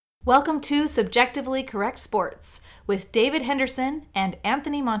Welcome to Subjectively Correct Sports with David Henderson and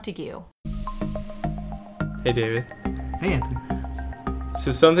Anthony Montague. Hey, David. Hey, Anthony.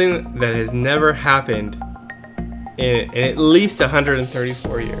 So something that has never happened in at least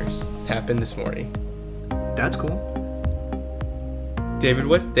 134 years happened this morning. That's cool. David,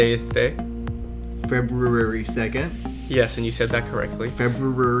 what day is today? February 2nd. Yes, and you said that correctly.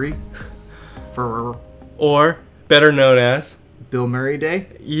 February. Or better known as... Bill Murray Day?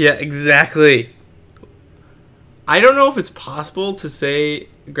 Yeah, exactly. I don't know if it's possible to say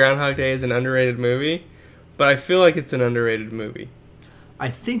Groundhog Day is an underrated movie, but I feel like it's an underrated movie. I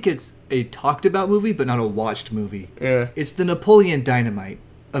think it's a talked about movie, but not a watched movie. Yeah. It's the Napoleon Dynamite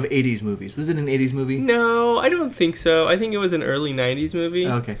of 80s movies. Was it an 80s movie? No, I don't think so. I think it was an early 90s movie.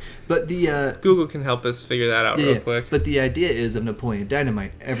 Okay. But the... Google can help us figure that out real quick. But the idea is of Napoleon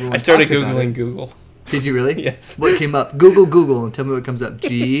Dynamite. Everyone I started talks about Googling it. Google. Did you really? Yes. What came up? Google, and tell me what comes up.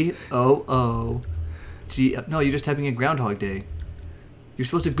 G-O-O. No, you're just typing in Groundhog Day. You're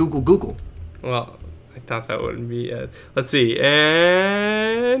supposed to Google. Well, I thought that would be... let's see.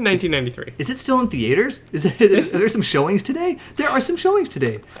 1993. Is it still in theaters? Are there some showings today? There are some showings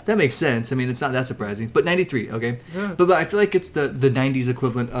today. That makes sense. I mean, it's not that surprising. But 93, okay? Yeah. But I feel like it's the 90s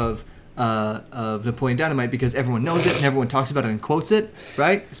equivalent of Napoleon Dynamite because everyone knows it and everyone talks about it and quotes it,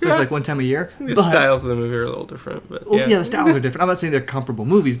 right? Especially like one time a year. The styles of the movie are a little different. But yeah, the styles are different. I'm not saying they're comparable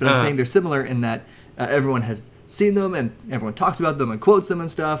movies, but I'm saying they're similar in that everyone has seen them and everyone talks about them and quotes them and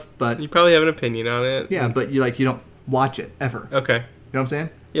stuff. But you probably have an opinion on it. Yeah, but you don't watch it ever. Okay. You know what I'm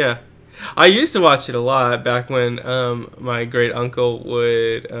saying? Yeah. I used to watch it a lot back when my great uncle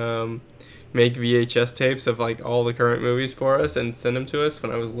would make VHS tapes of like all the current movies for us and send them to us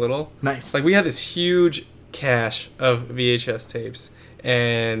when I was little. Nice. Like we had this huge cache of VHS tapes,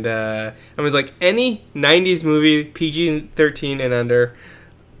 and I was like any 90s movie PG-13 and under,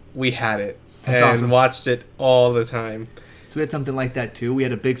 we had it. That's and awesome. Watched it all the time. So we had something like that too. We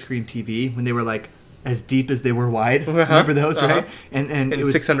had a big screen TV when they were like as deep as they were wide. Uh-huh. Remember those, right? And it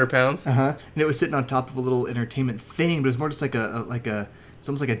was 600 pounds. And it was sitting on top of a little entertainment thing, but it was more just like it's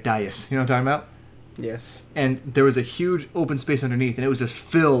almost like a dais. You know what I'm talking about? Yes. And there was a huge open space underneath, and it was just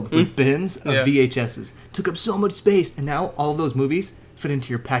filled with bins of VHSs. Took up so much space, and now all of those movies fit into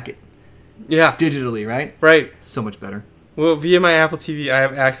your packet. Yeah. Digitally, right? Right. So much better. Well, via my Apple TV, I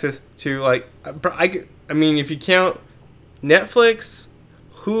have access to like, I mean, if you count Netflix,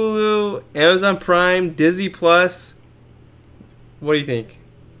 Hulu, Amazon Prime, Disney Plus, what do you think?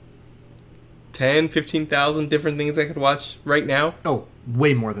 10, 15,000 different things I could watch right now? Oh,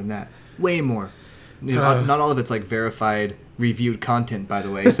 way more than that. Way more. Not all of it's like verified, reviewed content, by the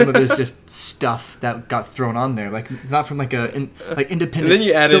way. Some of it is just stuff that got thrown on there, like not from like independent. And then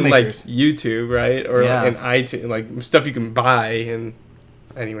you add in like filmmakers. YouTube, right? Or and iTunes, like stuff you can buy. And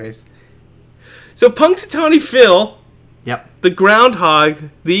anyways, so Punxsutawney Phil, the groundhog,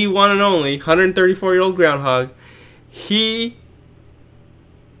 the one and only 134-year-old groundhog, he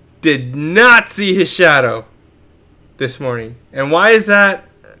did not see his shadow this morning. And why is that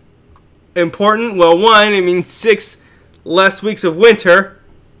important? Well, one, it means 6 less weeks of winter.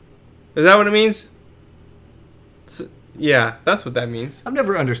 Is that what it means? Yeah, that's what that means. I've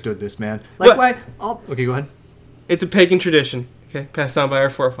never understood this, man. Like, why? Okay, go ahead. It's a pagan tradition, okay, passed on by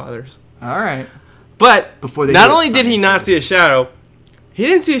our forefathers. All right. But before they not only did he not see a shadow, he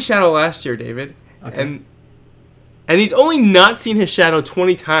didn't see a shadow last year, David. Okay. And he's only not seen his shadow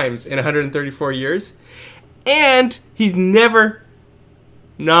 20 times in 134 years. And he's never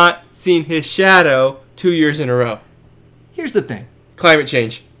not seen his shadow 2 years in a row. Here's the thing. Climate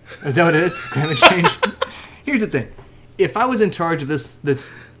change. Is that what it is? Climate change? Here's the thing. If I was in charge of this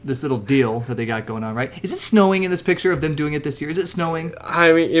little deal that they got going on, right? Is it snowing in this picture of them doing it this year? Is it snowing?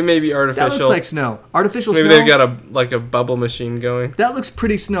 I mean, it may be artificial. That looks like snow. Artificial snow? Maybe they've got a bubble machine going. That looks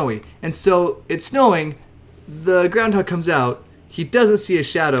pretty snowy. And so it's snowing. The groundhog comes out. He doesn't see a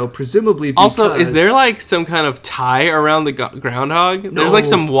shadow, presumably because... Also, is there like some kind of tie around the groundhog? No. There's like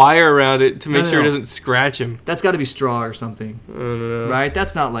some wire around it to make sure it doesn't scratch him. That's got to be straw or something. I don't know. Right?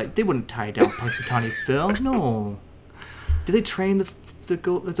 That's not like... They wouldn't tie down Punxsutawney Phil. No. Do they train the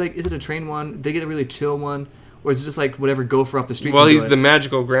go? It's like, is it a train one? They get a really chill one? Or is it just like whatever gopher off the street? Well, he's the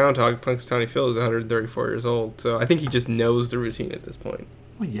magical groundhog. Punxsutawney Phil is 134 years old, so I think he just knows the routine at this point.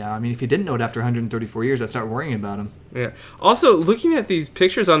 Well, yeah, I mean, if he didn't know it after 134 years, I'd start worrying about him. Yeah. Also, looking at these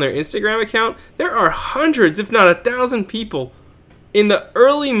pictures on their Instagram account, there are hundreds, if not 1,000 people in the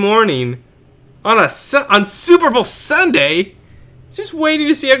early morning on Super Bowl Sunday just waiting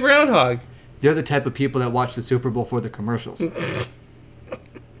to see a groundhog. They're the type of people that watch the Super Bowl for the commercials.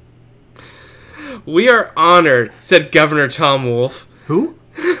 We are honored, said Governor Tom Wolf. Who?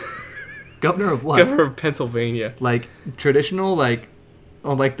 Governor of what? Governor of Pennsylvania. Like traditional, like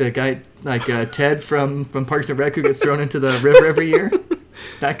the guy, like Ted from Parks and Rec who gets thrown into the river every year?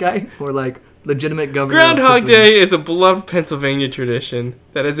 That guy? Or like legitimate governor? Groundhog Day is a beloved Pennsylvania tradition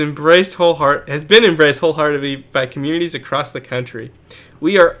that has been embraced wholeheartedly by communities across the country.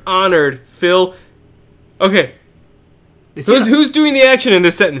 We are honored, Phil. Okay. Who's doing the action in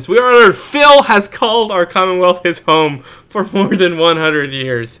this sentence? We are honored. Phil has called our Commonwealth his home for more than 100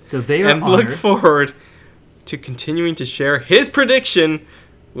 years. So they are and honored. Look forward to continuing to share his prediction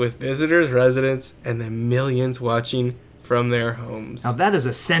with visitors, residents, and the millions watching from their homes. Now that is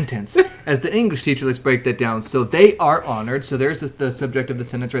a sentence. As the English teacher, let's break that down. So they are honored. So there's the subject of the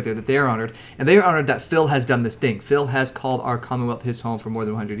sentence right there, that they are honored. And they are honored that Phil has done this thing. Phil has called our Commonwealth his home for more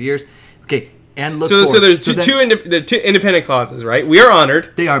than 100 years. Okay. And look so there's two independent clauses, right? We are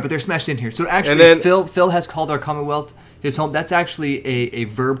honored. They are, but they're smashed in here. So actually, Phil has called our Commonwealth his home. That's actually a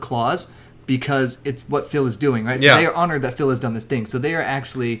verb clause because it's what Phil is doing, right? So they are honored that Phil has done this thing. So they are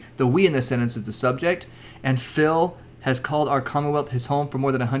actually, the we in this sentence is the subject, and Phil has called our Commonwealth his home for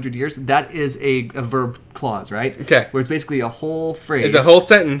more than 100 years. That is a verb clause, right? Okay. Where it's basically a whole phrase. It's a whole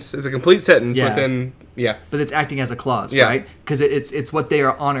sentence. It's a complete sentence within... Yeah. But it's acting as a clause, right? Because it's what they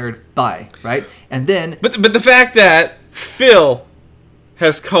are honored by, right? And then... But the fact that Phil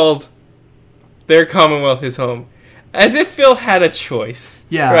has called their Commonwealth his home, as if Phil had a choice.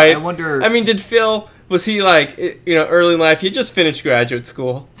 Yeah, right? I wonder... I mean, did Phil... Was he like, early in life, he had just finished graduate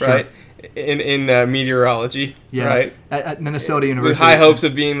school, right? In meteorology, right? At Minnesota University. With high hopes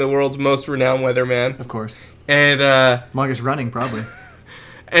of being the world's most renowned weatherman. Of course. And... longest running, probably.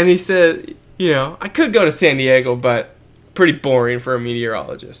 And he said... I could go to San Diego, but pretty boring for a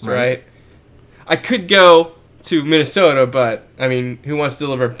meteorologist, right? I could go to Minnesota, but, I mean, who wants to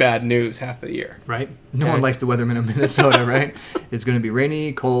deliver bad news half the year? Right. No one likes the weatherman in Minnesota, right? It's going to be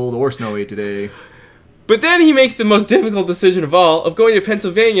rainy, cold, or snowy today. But then he makes the most difficult decision of all, of going to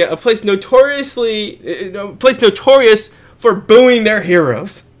Pennsylvania, a place notorious for booing their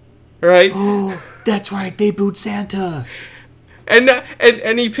heroes, right? Oh, that's right. They booed Santa.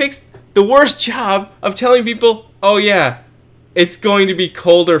 And he picks the worst job of telling people, oh yeah, it's going to be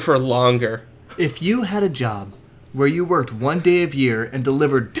colder for longer. If you had a job where you worked one day of year and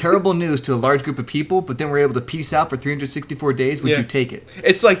delivered terrible news to a large group of people, but then were able to peace out for 364 days, would you take it?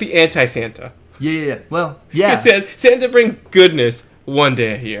 It's like the anti-Santa. Yeah. Well, yeah. Santa brings goodness one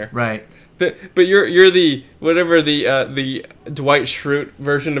day a year. Right. But you're the whatever the Dwight Schrute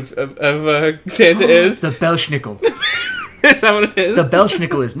version of Santa is. The Belschnickel. Is that what it is? The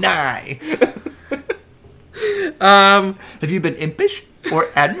Belschnickel is nigh. Have you been impish or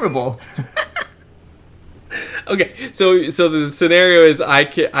admirable? Okay, so the scenario is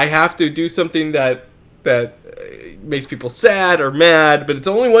I have to do something that makes people sad or mad, but it's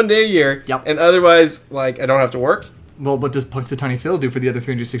only one day a year. Yep. And otherwise, like, I don't have to work. Well, what does Punxsutawney Phil do for the other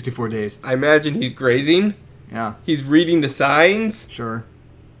 364 days? I imagine he's grazing. Yeah. He's reading the signs. Sure.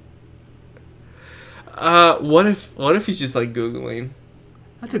 What if he's just like Googling?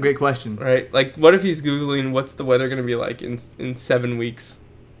 That's a great question. Right? Like, what if he's Googling what's the weather going to be like in 7 weeks?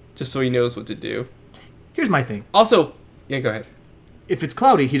 Just so he knows what to do. Here's my thing. Also, yeah, go ahead. If it's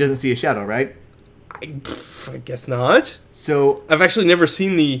cloudy, he doesn't see a shadow, right? I guess not. So I've actually never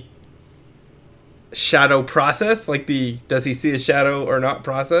seen the shadow process, like the does he see a shadow or not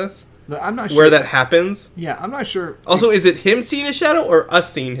process. I'm not sure where that happens. Yeah, I'm not sure. Also, is it him seeing his shadow or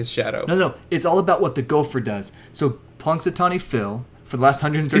us seeing his shadow? No. It's all about what the gopher does. So Punxsutawney Phil, for the last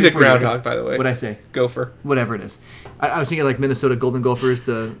 134 years... He's a groundhog, by the way. What'd I say? Gopher. Whatever it is. I was thinking like Minnesota Golden Gophers,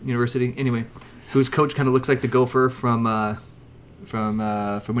 the university. Anyway, whose coach kind of looks like the gopher from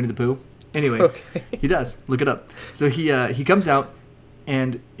Winnie the Pooh. Anyway, okay. He does. Look it up. So he comes out,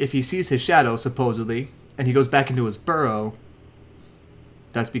 and if he sees his shadow, supposedly, and he goes back into his burrow...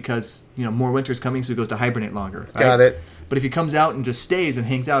 That's because, more winter's coming, so he goes to hibernate longer. Right? Got it. But if he comes out and just stays and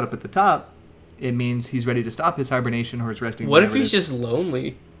hangs out up at the top, it means he's ready to stop his hibernation or his resting. What if he's just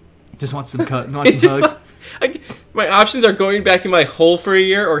lonely? Just wants some hugs. My options are going back in my hole for a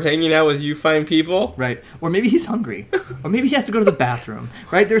year or hanging out with you fine people. Right. Or maybe he's hungry. Or maybe he has to go to the bathroom.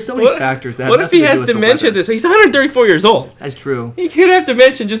 Right? There's so many factors that have What if he has dementia he's 134 years old. That's true. He could have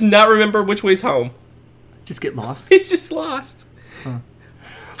dementia and just not remember which way's home. Just get lost. He's just lost. Huh.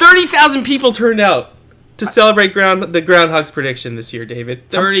 30,000 people turned out to celebrate the Groundhog's prediction this year, David.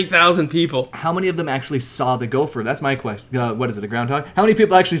 30,000 people. How many of them actually saw the gopher? That's my question. What is it, a groundhog? How many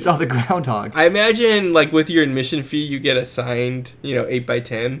people actually saw the groundhog? I imagine, like, with your admission fee, you get a signed,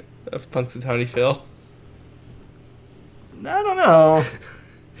 8x10 of Punxsutawney Phil. I don't know.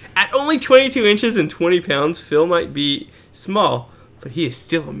 At only 22 inches and 20 pounds, Phil might be small, but he is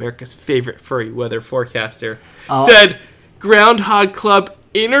still America's favorite furry weather forecaster, said Groundhog Club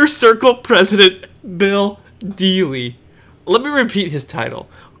Inner Circle President Bill Deely. Let me repeat his title.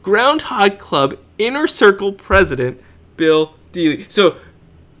 Groundhog Club Inner Circle President Bill Deely. So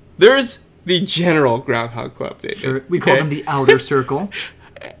there's the general Groundhog Club, David. Sure, we call them the Outer Circle.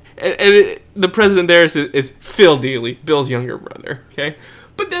 And the president there is Phil Deely, Bill's younger brother. Okay,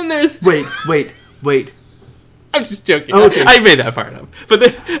 but then there's wait. I'm just joking. Oh, okay. I made that part up. But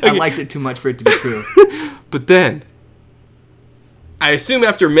then okay. I liked it too much for it to be true. But then, I assume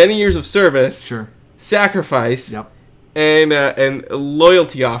after many years of service, sure, sacrifice, and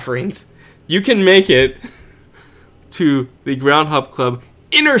loyalty offerings, you can make it to the Groundhog Club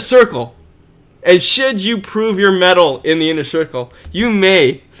Inner Circle. And should you prove your mettle in the Inner Circle, you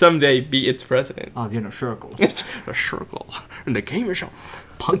may someday be its president. Oh, the Inner Circle. It's a circle. And the game is on.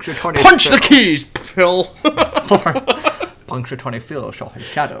 Puncture 20 Punch Phil. The keys, Phil. Puncture 20 Phil shall his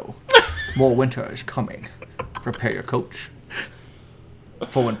shadow. More winter is coming. Prepare your coach.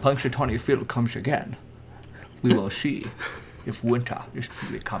 For when Puncture 20 Phil comes again, we will see if winter is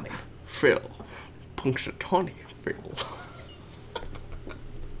truly coming. Phil. Puncture 20 Phil.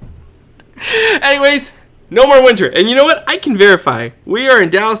 Anyways, no more winter. And you know what? I can verify. We are in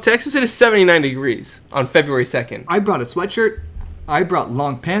Dallas, Texas. It is 79 degrees on February 2nd. I brought a sweatshirt. I brought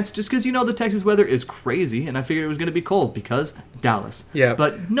long pants just because, the Texas weather is crazy, and I figured it was going to be cold because Dallas. Yeah.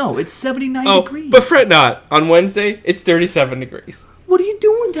 But no, it's 79 degrees. But fret not. On Wednesday, it's 37 degrees. What are you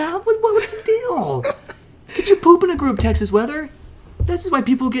doing, Dad? What's the deal? Could you poop in a group, Texas weather? This is why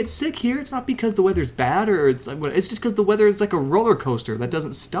people get sick here. It's not because the weather's bad, or it's just because the weather is like a roller coaster that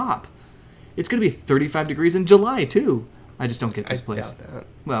doesn't stop. It's going to be 35 degrees in July, too. I just don't get this place. Doubt that.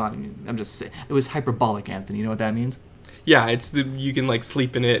 Well, I'm just saying. It was hyperbolic, Anthony. You know what that means? Yeah, you can,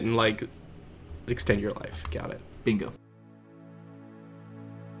 sleep in it and, extend your life. Got it. Bingo.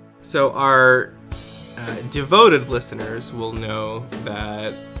 So our devoted listeners will know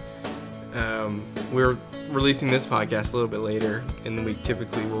that we're releasing this podcast a little bit later in the week.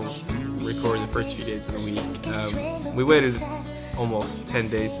 Typically, we'll record the first few days of the week. We waited almost 10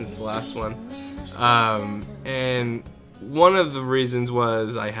 days since the last one. And one of the reasons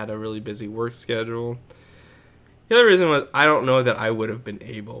was I had a really busy work schedule. The other reason was I don't know that I would have been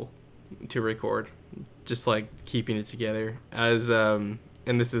able to record, just keeping it together. And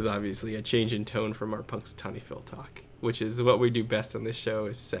this is obviously a change in tone from our Punxsutawney Phil talk, which is what we do best on this show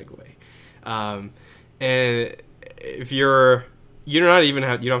is segue. And if you don't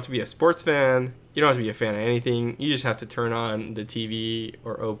have to be a sports fan. You don't have to be a fan of anything. You just have to turn on the TV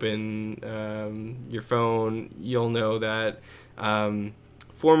or open your phone. You'll know that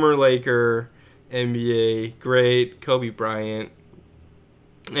former Laker, NBA great Kobe Bryant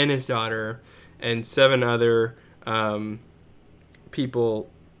and his daughter and 7 other people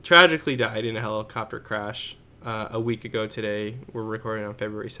tragically died in a helicopter crash a week ago today. We're recording on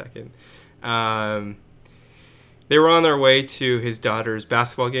February 2nd. They were on their way to his daughter's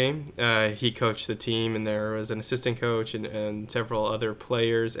basketball game. He coached the team, and there was an assistant coach and several other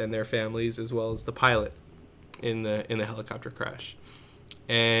players and their families, as well as the pilot in the helicopter crash.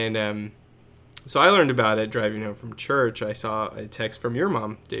 And so I learned about it driving home from church. I saw a text from your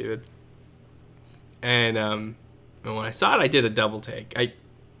mom, David. And when I saw it, I did a double take.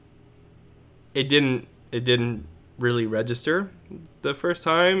 It didn't really register the first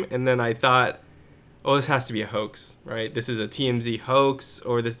time, and then I thought, oh, this has to be a hoax, right? This is a TMZ hoax,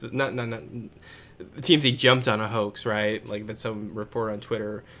 or this is not. TMZ jumped on a hoax, right? That's some report on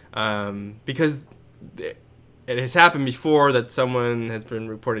Twitter, because it has happened before that someone has been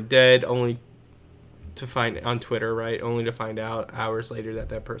reported dead, only to find on Twitter, right? Only to find out hours later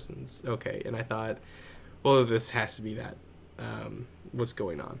that person's okay. And I thought, well, this has to be that. What's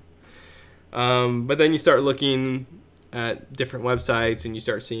going on? But then you start looking at different websites, and you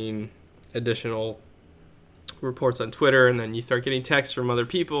start seeing additional reports on Twitter, and then you start getting texts from other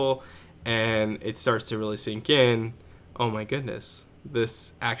people, and it starts to really sink in. Oh my goodness,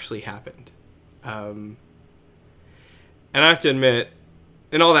 this actually happened. And I have to admit,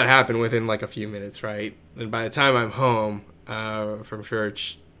 and all that happened within a few minutes, right? And by the time I'm home from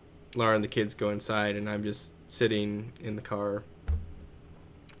church, Laura and the kids go inside, and I'm just sitting in the car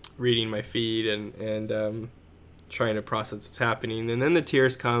reading my feed and trying to process what's happening. And then the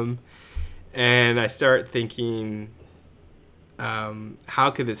tears come, and I start thinking,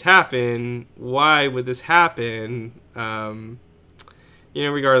 how could this happen? Why would this happen?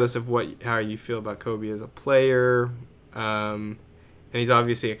 Regardless of how you feel about Kobe as a player, and he's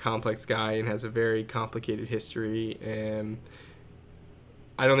obviously a complex guy and has a very complicated history. And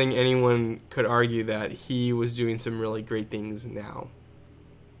I don't think anyone could argue that he was doing some really great things now.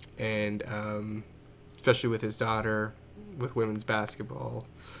 And especially with his daughter, with women's basketball.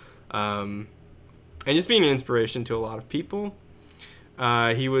 And just being an inspiration to a lot of people.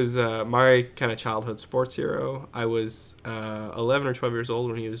 He was my kind of childhood sports hero. I was 11 or 12 years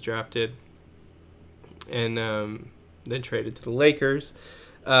old when he was drafted. And then traded to the Lakers.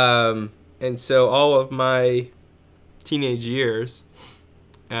 And so all of my teenage years,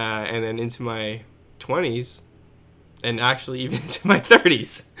 and then into my 20s, and actually even into my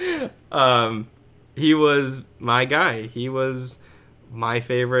 30s, he was my guy. He was my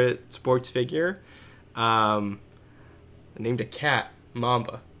favorite sports figure. I named a cat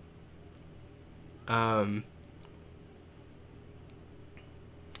Mamba. And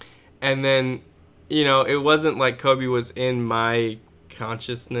then, you know, it wasn't like Kobe was in my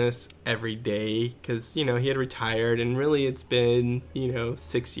consciousness every day because, you know, he had retired, and really it's been, you know,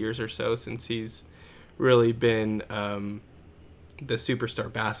 6 years or so since he's really been the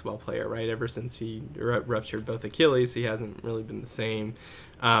superstar basketball player, right? Ever since he ruptured both Achilles, he hasn't really been the same.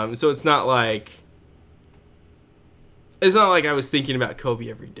 So it's not like I was thinking about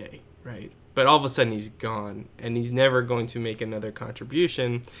Kobe every day, right? But all of a sudden he's gone, and he's never going to make another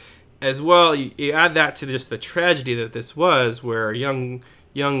contribution. As well, you add that to just the tragedy that this was, where young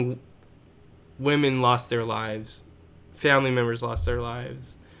women lost their lives, family members lost their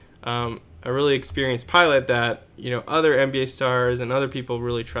lives. A really experienced pilot that, you know, other NBA stars and other people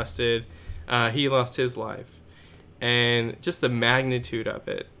really trusted, he lost his life. And just the magnitude of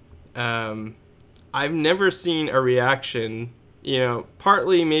it. I've never seen a reaction, you know,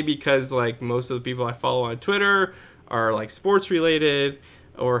 partly maybe because, like, most of the people I follow on Twitter are, like, sports related,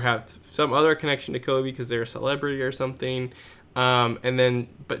 or have some other connection to Kobe because they're a celebrity or something.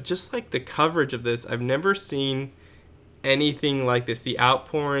 But just like the coverage of this, I've never seen anything like this. The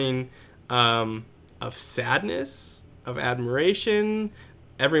outpouring of sadness, of admiration,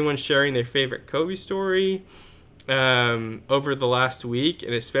 everyone sharing their favorite Kobe story over the last week,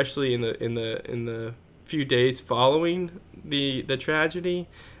 and especially in the few days following the tragedy.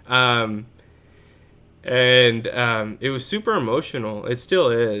 And it was super emotional. It still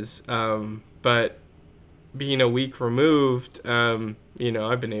is. But being a week removed, you know,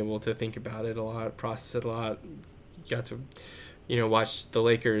 I've been able to think about it a lot, process it a lot. Got to, you know, watch the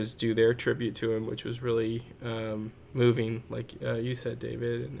Lakers do their tribute to him, which was really moving, like you said,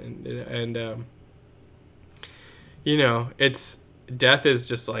 David. And you know, death is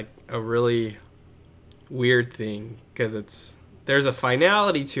just like a really weird thing because there's a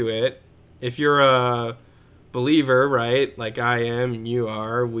finality to it. If you're a believer, right, like I am and you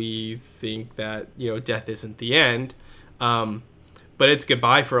are, we think that, you know, death isn't the end. But it's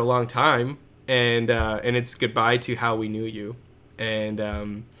goodbye for a long time, and it's goodbye to how we knew you.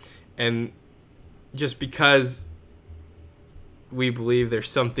 And just because we believe there's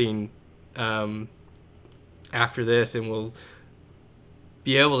something after this, and we'll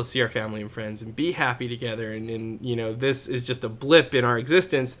be able to see our family and friends and be happy together, and you know, this is just a blip in our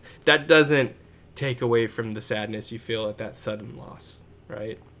existence, that doesn't take away from the sadness you feel at that sudden loss,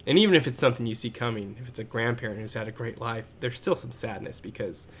 right? And even if it's something you see coming, if it's a grandparent who's had a great life, there's still some sadness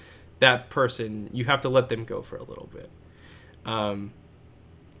because that person, you have to let them go for a little bit. And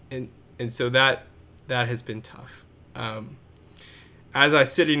so that has been tough. As I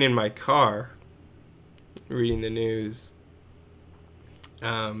was sitting in my car reading the news,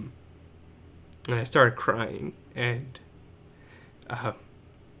 and I started crying, and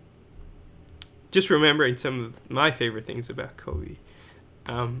just remembering some of my favorite things about Kobe.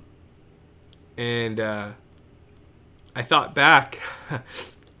 And I thought back,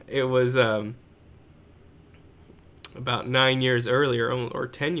 it was about 9 years earlier, or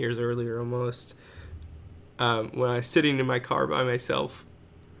 10 years earlier almost, when I was sitting in my car by myself,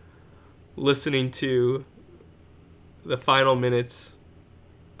 listening to the final minutes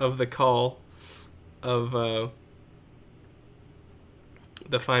of the call of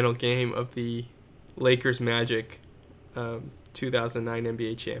the final game of the Lakers Magic 2009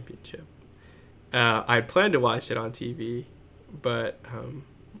 NBA championship. I had planned to watch it on TV, but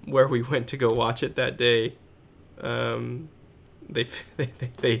where we went to go watch it that day,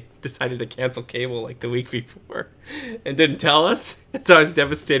 they decided to cancel cable like the week before and didn't tell us. So I was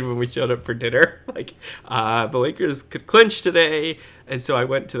devastated when we showed up for dinner. Like, the Lakers could clinch today, and so I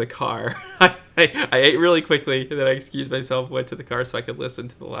went to the car. I ate really quickly, and then I excused myself, went to the car so I could listen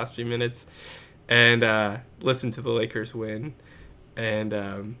to the last few minutes, and listen to the Lakers win, and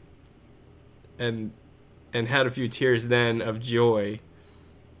had a few tears then of joy.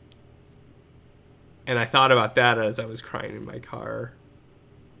 And I thought about that as I was crying in my car.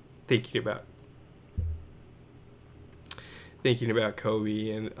 thinking about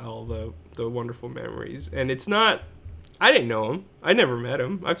Kobe and all the wonderful memories. And it's not, I didn't know him. I never met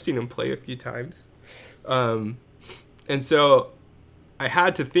him. I've seen him play a few times. And so I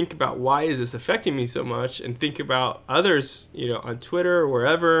had to think about, why is this affecting me so much, and think about others, on Twitter or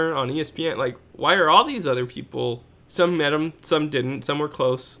wherever, on ESPN. Like, why are all these other people, some met him, some didn't, some were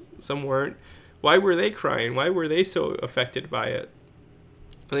close, some weren't. Why were they crying? Why were they so affected by it?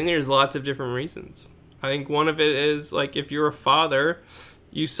 I think there's lots of different reasons. I think one of it is, like, if you're a father,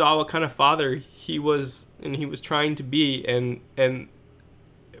 you saw what kind of father he was and he was trying to be. And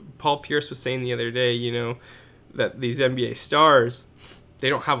Paul Pierce was saying the other day, that these NBA stars, they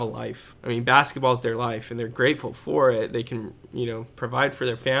don't have a life. I mean, basketball is their life, and they're grateful for it. They can, provide for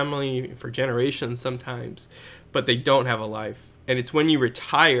their family for generations sometimes, but they don't have a life. And it's when you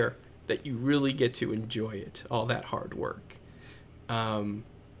retire that you really get to enjoy it, all that hard work.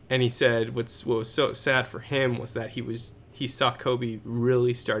 And he said what was so sad for him was that he saw Kobe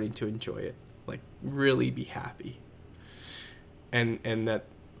really starting to enjoy it, like really be happy. And that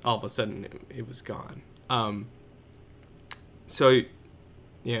all of a sudden it was gone. So,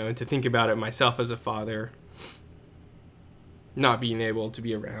 and to think about it myself as a father, not being able to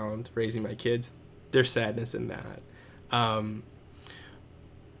be around, raising my kids, there's sadness in that. I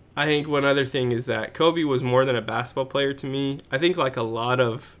think one other thing is that Kobe was more than a basketball player to me. I think, like a lot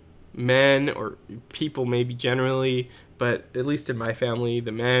of men or people maybe generally, but at least in my family,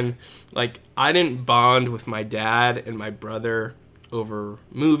 the men, like, I didn't bond with my dad and my brother over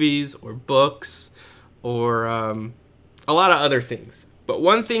movies or books or a lot of other things. But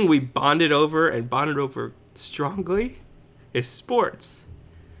one thing we bonded over strongly is sports.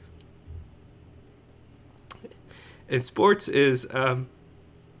 And sports is,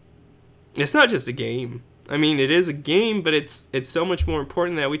 it's not just a game. I mean, it is a game, but it's so much more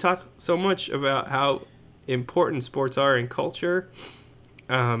important than that. We talk so much about how important sports are in culture.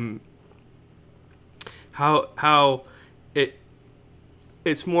 How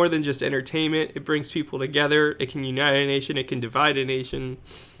it's more than just entertainment. It brings people together. It can unite a nation. It can divide a nation.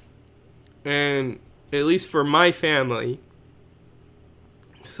 And at least for my family,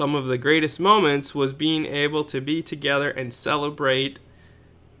 some of the greatest moments was being able to be together and celebrate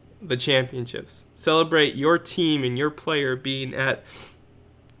the championships. Celebrate your team and your player being at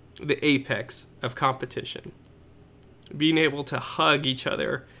the apex of competition. Being able to hug each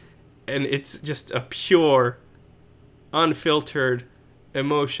other. And it's just a pure, unfiltered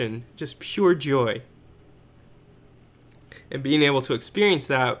emotion, just pure joy. And being able to experience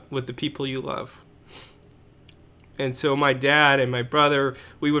that with the people you love. And so my dad and my brother,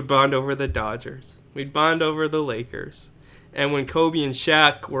 we would bond over the Dodgers. We'd bond over the Lakers. And when Kobe and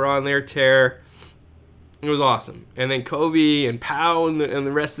Shaq were on their tear, it was awesome. And then Kobe and Pau and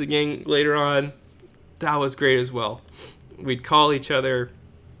the rest of the gang later on, that was great as well. We'd call each other,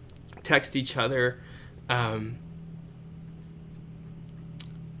 text each other.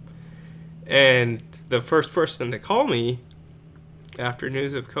 And the first person to call me after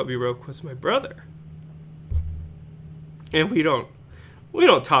news of Kobe broke was my brother. And we don't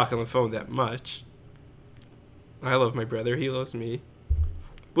talk on the phone that much. I love my brother, he loves me.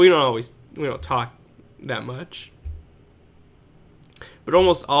 But we don't talk that much. But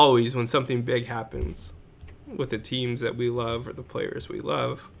almost always when something big happens with the teams that we love or the players we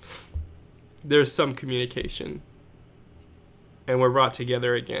love, there's some communication. And we're brought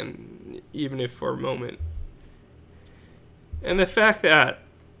together again, even if for a moment. And the fact that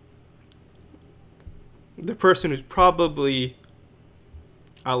the person who's probably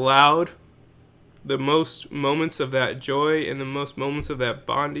allowed the most moments of that joy and the most moments of that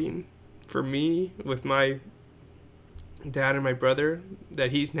bonding for me with my dad and my brother,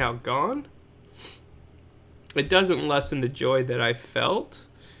 that he's now gone, it doesn't lessen the joy that I felt,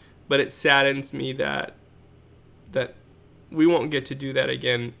 but it saddens me that we won't get to do that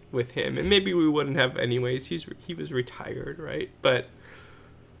again with him. And maybe we wouldn't have anyways. He was retired, right? But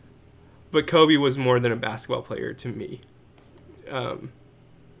Kobe was more than a basketball player to me.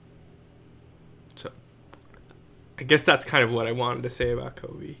 So I guess that's kind of what I wanted to say about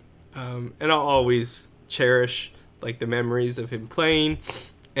Kobe. And I'll always cherish like the memories of him playing,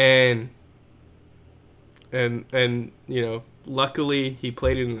 and luckily he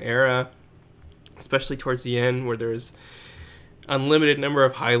played in an era, especially towards the end, where there's unlimited number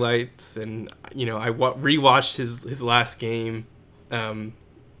of highlights, and I rewatched his last game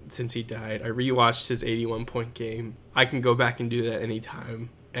since he died. I rewatched his 81-point game. I can go back and do that anytime,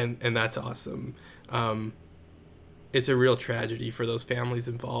 and that's awesome. It's a real tragedy for those families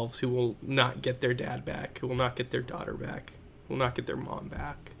involved who will not get their dad back, who will not get their daughter back, who will not get their mom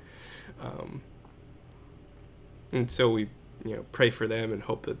back. And so we, pray for them and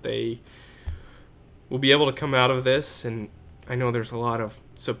hope that they will be able to come out of this. And I know there's a lot of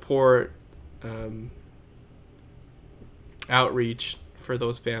support, outreach for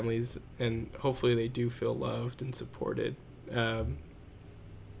those families, and hopefully they do feel loved and supported.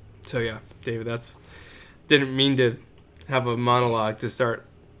 So yeah, David, didn't mean to have a monologue to start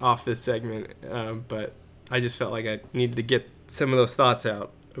off this segment, but I just felt like I needed to get some of those thoughts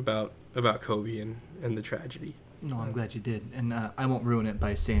out about Kobe and the tragedy. No, I'm glad you did, and I won't ruin it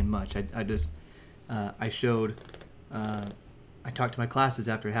by saying much. I talked to my classes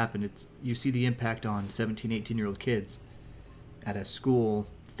after it happened. You see the impact on 17, 18-year-old kids at a school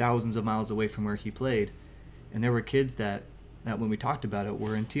thousands of miles away from where he played, and there were kids that when we talked about it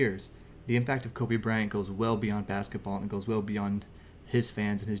were in tears. The impact of Kobe Bryant goes well beyond basketball and goes well beyond his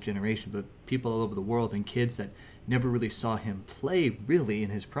fans and his generation, but people all over the world and kids that never really saw him play really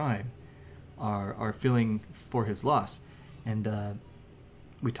in his prime are feeling for his loss. And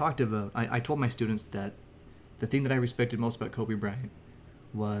we talked about, I told my students that the thing that I respected most about Kobe Bryant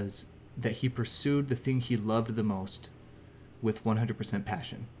was that he pursued the thing he loved the most with 100%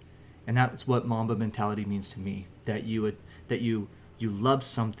 passion. And that's what Mamba mentality means to me, that you love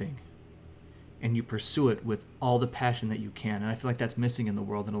something and you pursue it with all the passion that you can. And I feel like that's missing in the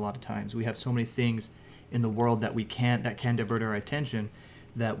world, and a lot of times we have so many things in the world that can divert our attention,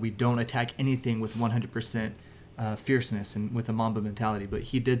 that we don't attack anything with 100% fierceness and with a Mamba mentality. But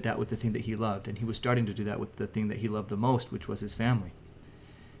he did that with the thing that he loved, and he was starting to do that with the thing that he loved the most, which was his family.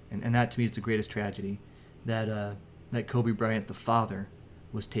 And that to me is the greatest tragedy, that Kobe Bryant the father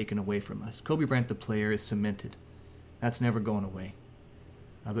was taken away from us. Kobe Bryant the player is cemented. That's never going away.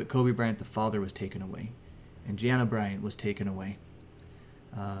 But Kobe Bryant the father was taken away, and Gianna Bryant was taken away.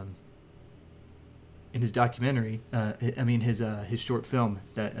 In his documentary, his short film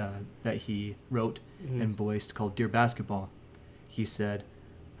that he wrote and voiced called Dear Basketball, he said,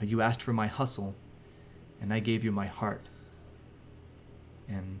 "You asked for my hustle, and I gave you my heart."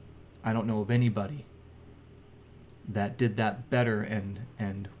 And I don't know of anybody that did that better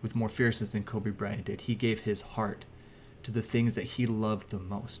and with more fierceness than Kobe Bryant did. He gave his heart to the things that he loved the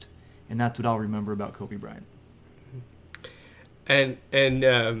most, and that's what I'll remember about Kobe Bryant. And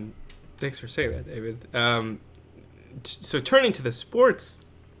thanks for saying that, David. So turning to the sports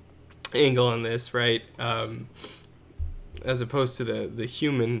angle on this, right, as opposed to the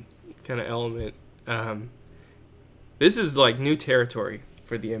human kind of element, this is like new territory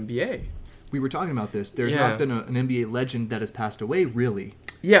for the NBA. We were talking about this. There's not been an NBA legend that has passed away, really.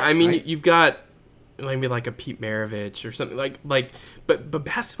 Yeah, I mean, right? You've got maybe like a Pete Maravich or something but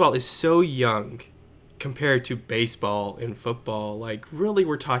basketball is so young compared to baseball and football. Like, really,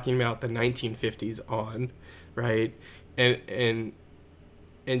 we're talking about the 1950s on, right? And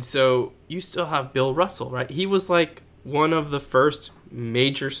so you still have Bill Russell, right? He was like one of the first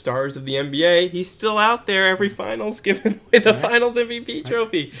major stars of the NBA. He's still out there every finals giving away the finals MVP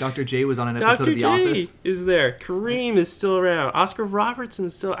trophy. Dr. J was on an episode of The Office. Dr. J is there. Kareem is still around. Oscar Robertson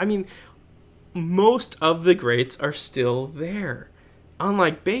is still... I mean, most of the greats are still there.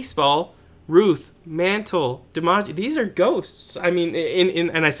 Unlike baseball, Ruth, Mantle, DiMaggio, these are ghosts. I mean,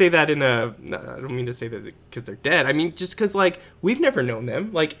 and I say that I don't mean to say that because they're dead. I mean, just because, like, we've never known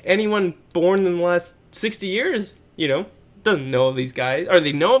them. Like, anyone born in the last 60 years, doesn't know of these guys. Or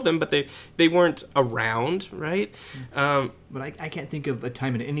they know of them, but they weren't around, right? But I can't think of a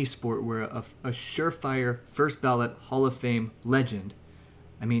time in any sport where a surefire, first ballot, Hall of Fame legend,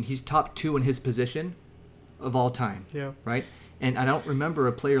 I mean, he's top 2 in his position of all time. Yeah. Right? And I don't remember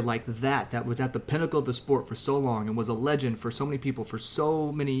a player like that was at the pinnacle of the sport for so long and was a legend for so many people for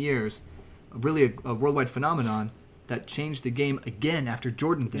so many years, really a worldwide phenomenon that changed the game again after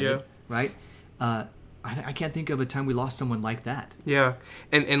Jordan did it, right? I can't think of a time we lost someone like that. Yeah,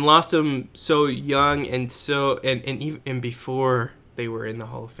 and lost them so young and even before they were in the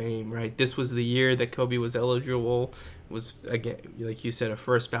Hall of Fame, right? This was the year that Kobe was eligible, was, again, like you said, a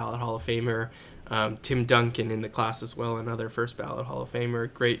first ballot Hall of Famer. Tim Duncan in the class as well, another first ballot Hall of Famer.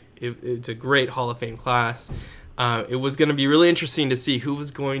 It's a great Hall of Fame class. It was going to be really interesting to see who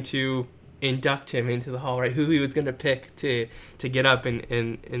was going to induct him into the Hall, right? Who he was going to pick to get up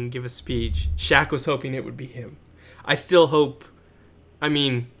and give a speech. Shaq was hoping it would be him. I still hope. I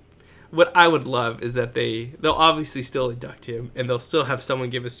mean, what I would love is that they'll obviously still induct him and they'll still have someone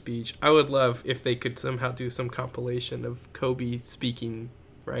give a speech. I would love if they could somehow do some compilation of Kobe speaking,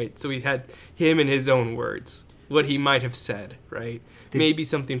 right? So we had him in his own words, what he might have said, right? Maybe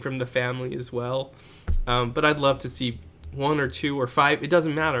something from the family as well. But I'd love to see 1 or 2 or 5. It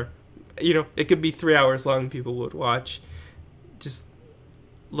doesn't matter. It could be 3 hours long. People would watch. Just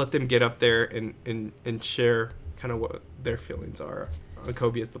let them get up there and share kind of what their feelings are on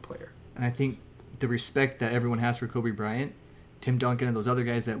Kobe as the player. And I think the respect that everyone has for Kobe Bryant, Tim Duncan and those other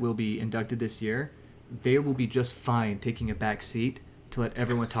guys that will be inducted this year, they will be just fine taking a back seat to let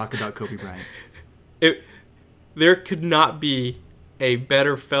everyone talk about Kobe Bryant. There could not be a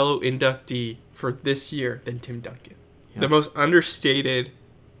better fellow inductee for this year than Tim Duncan. Yep. The most understated,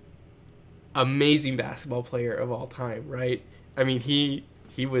 amazing basketball player of all time, right? I mean, he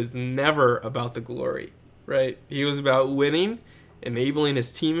was never about the glory, right? He was about winning, enabling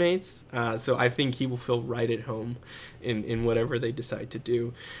his teammates. So I think he will feel right at home in whatever they decide to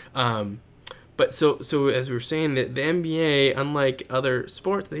do. But so as we were saying, the NBA, unlike other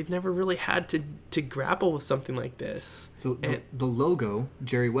sports, they've never really had to grapple with something like this. So the logo,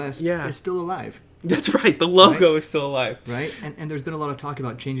 Jerry West, is still alive. That's right. The logo is still alive. Right? And there's been a lot of talk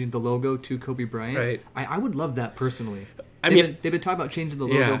about changing the logo to Kobe Bryant. Right. I would love that personally. They've been talking about changing the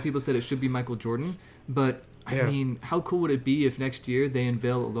logo. Yeah. People said it should be Michael Jordan. But, I mean, how cool would it be if next year they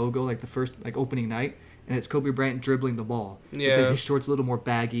unveil a logo like the first opening night, and it's Kobe Bryant dribbling the ball. Yeah. His shorts a little more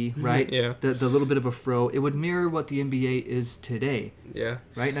baggy, right? Yeah. The little bit of a fro. It would mirror what the NBA is today. Yeah.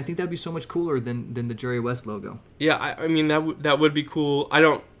 Right? And I think that would be so much cooler than the Jerry West logo. Yeah, I mean, that would be cool.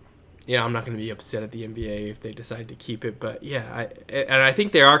 I'm not going to be upset at the NBA if they decide to keep it. But, yeah, I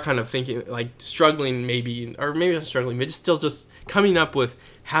think they are kind of thinking, struggling maybe, or maybe not struggling, but just coming up with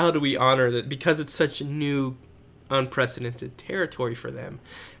how do we honor that, because it's such new, unprecedented territory for them.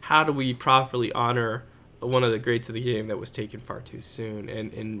 How do we properly honor one of the greats of the game that was taken far too soon?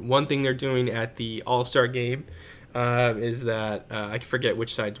 And one thing they're doing at the All-Star game is that, I forget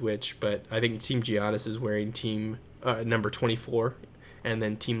which side's which, but I think Team Giannis is wearing team number 24, and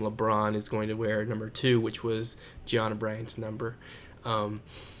then Team LeBron is going to wear number 2, which was Gianna Bryant's number. And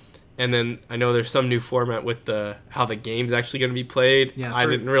then I know there's some new format with how the game's actually going to be played. Yeah, I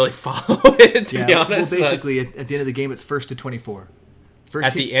didn't really follow it, to be honest. Well, basically, at the end of the game, it's 1 to 24.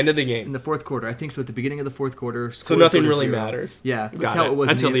 At the end of the game? In the fourth quarter. I think so. At the beginning of the fourth quarter. So nothing really matters. Yeah. That's how it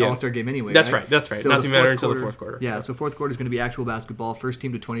was in the All-Star game anyway. That's right. So nothing matters until the fourth quarter. Yeah, so fourth quarter is going to be actual basketball. First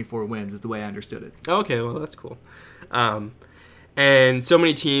team to 24 wins is the way I understood it. Okay, well, that's cool. And so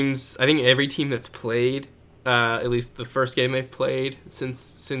many teams, I think every team that's played, at least the first game they've played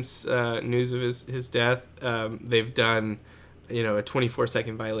since news of his death, they've done a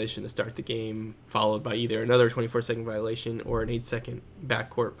 24-second violation to start the game, followed by either another 24-second violation or an 8-second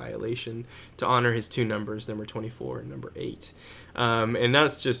backcourt violation to honor his 2 numbers, number 24 and number 8. And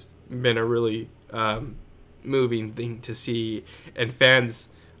that's just been a really moving thing to see. And fans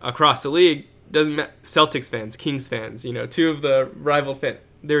across the league, Celtics fans, Kings fans, 2 of the rival fans,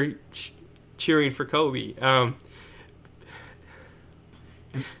 they're cheering for Kobe. Yeah.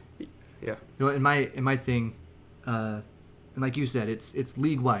 In my thing, and like you said, it's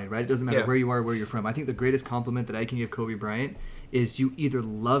league-wide, right? It doesn't matter where you are, where you're from. I think the greatest compliment that I can give Kobe Bryant is you either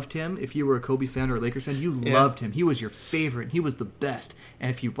loved him, if you were a Kobe fan or a Lakers fan, you loved him. He was your favorite. He was the best.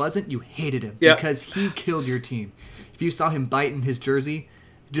 And if he wasn't, you hated him because he killed your team. If you saw him biting his jersey,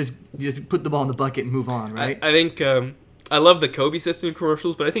 just put the ball in the bucket and move on, right? I think I love the Kobe system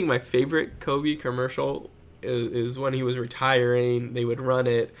commercials, but I think my favorite Kobe commercial is when he was retiring. They would run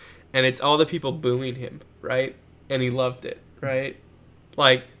it, and it's all the people booing him, right? And he loved it, right?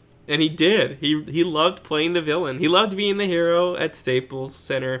 And he did. He loved playing the villain. He loved being the hero at Staples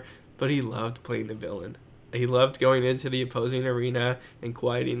Center, but he loved playing the villain. He loved going into the opposing arena and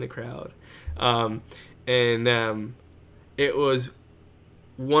quieting the crowd. It was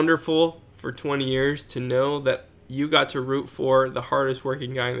wonderful for 20 years to know that you got to root for the hardest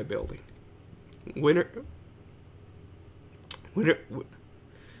working guy in the building.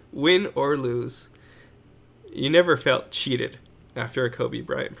 Win or lose, you never felt cheated after a Kobe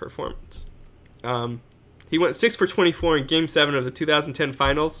Bryant performance. He went 6 for 24 in Game 7 of the 2010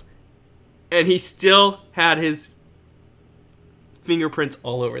 Finals, and he still had his fingerprints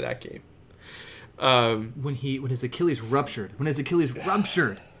all over that game. When his Achilles ruptured,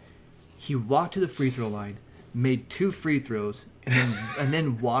 he walked to the free throw line, made 2 free throws, and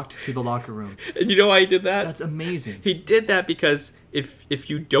then walked to the locker room. And you know why he did that? That's amazing. He did that because if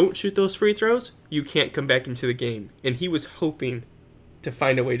you don't shoot those free throws, you can't come back into the game. And he was hoping to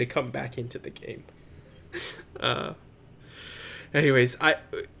find a way to come back into the game. Anyways, I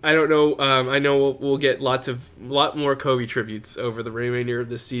don't know. I know we'll get lot more Kobe tributes over the remainder of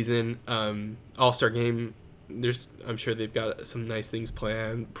this season. All-Star game, I'm sure they've got some nice things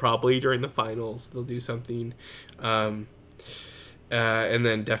planned. Probably during the finals, they'll do something. And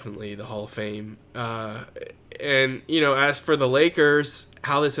then definitely the Hall of Fame. And, as for the Lakers,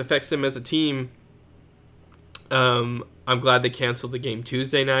 how this affects them as a team, I'm glad they canceled the game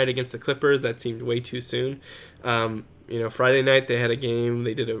Tuesday night against the Clippers. That seemed way too soon. Friday night they had a game.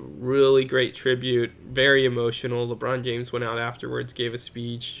 They did a really great tribute, very emotional. LeBron James went out afterwards, gave a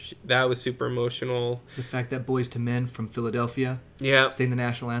speech. That was super emotional. The fact that Boyz II Men from Philadelphia sang the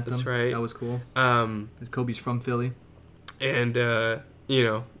national anthem. That's right. That was cool. Kobe's from Philly. And,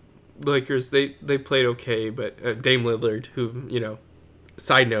 Lakers, they played okay, but Dame Lillard, who,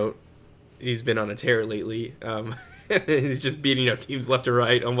 side note, he's been on a tear lately. He's just beating up teams left or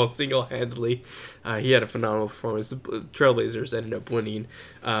right, almost single-handedly. He had a phenomenal performance. The Trailblazers ended up winning.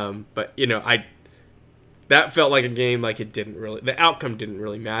 That felt like a game like the outcome didn't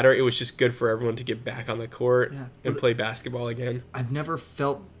really matter. It was just good for everyone to get back on the court and play basketball again. I've never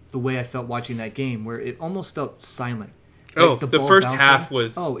felt the way I felt watching that game, where it almost felt silent. The first half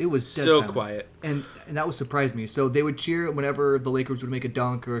was it was so silent. Quiet. And that would surprise me. So they would cheer whenever the Lakers would make a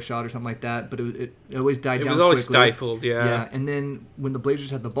dunk or a shot or something like that, but it always died down. It was always quickly. Stifled, yeah. Yeah, and then when the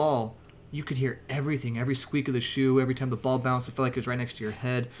Blazers had the ball, you could hear everything, every squeak of the shoe, every time the ball bounced. It felt like it was right next to your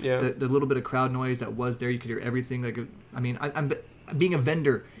head. Yeah. The little bit of crowd noise that was there, you could hear everything. I'm being a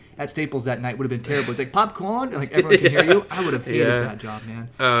vendor at Staples that night would have been terrible. It's like popcorn, like everyone can hear you. I would have hated that job, man.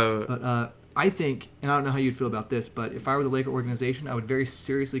 But I think, and I don't know how you'd feel about this, but if I were the Laker organization, I would very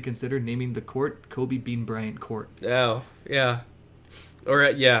seriously consider naming the court Kobe Bean Bryant Court. Oh, yeah. Or,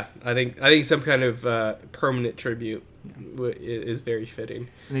 I think some kind of permanent tribute is very fitting.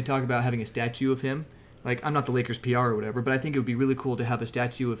 And they talk about having a statue of him. Like, I'm not the Lakers PR or whatever, but I think it would be really cool to have a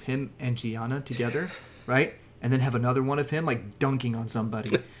statue of him and Gianna together, right? And then have another one of him, like, dunking on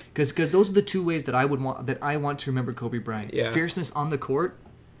somebody. Because those are the two ways that I want to remember Kobe Bryant. Yeah. Fierceness on the court,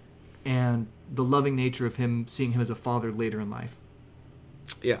 and the loving nature of him, seeing him as a father later in life.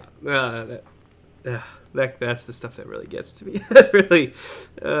 Yeah, that's the stuff that really gets to me. Really,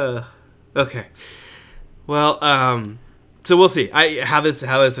 okay. Well, so we'll see. How this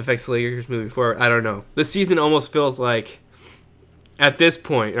affects the Lakers moving forward. I don't know. The season almost feels like, at this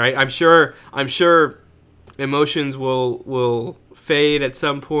point, right? I'm sure emotions will fade at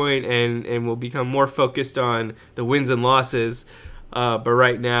some point, and will become more focused on the wins and losses. But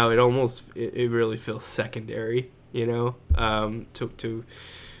right now, it really feels secondary, to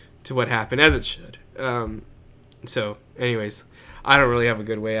what happened, as it should. So, anyways, I don't really have a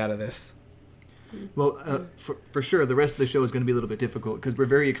good way out of this. Well, for sure, the rest of the show is going to be a little bit difficult because we're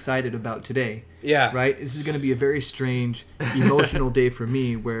very excited about today. Yeah. Right? This is going to be a very strange, emotional day for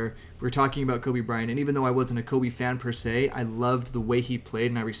me where we're talking about Kobe Bryant. And even though I wasn't a Kobe fan per se, I loved the way he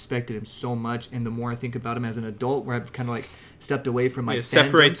played and I respected him so much. And the more I think about him as an adult, where I've kind of stepped away from my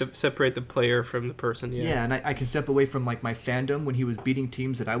fandom. Separate the player from the person. Yeah, and I can step away from my fandom when he was beating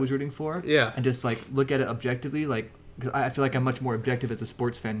teams that I was rooting for. Yeah. And just look at it objectively, because I feel like I'm much more objective as a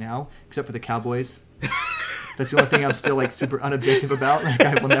sports fan now, except for the Cowboys. That's the only thing I'm still super unobjective about.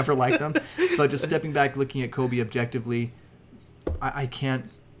 I will never like them. But just stepping back, looking at Kobe objectively, I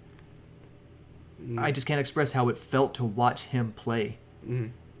just can't express how it felt to watch him play.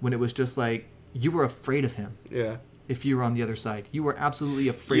 When it was just you were afraid of him. Yeah. If you were on the other side, you were absolutely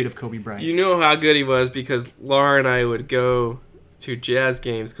afraid of Kobe Bryant. You know how good he was because Laura and I would go to Jazz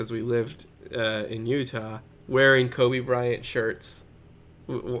games because we lived in Utah wearing Kobe Bryant shirts.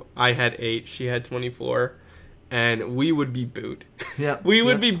 I had 8, she had 24, and we would be booed. Yeah, we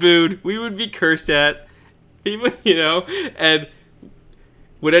would be booed. We would be cursed at. People, and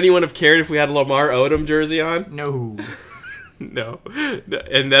would anyone have cared if we had a Lamar Odom jersey on? No. No.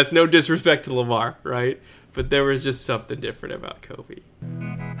 And that's no disrespect to Lamar, right? But there was just something different about Kobe.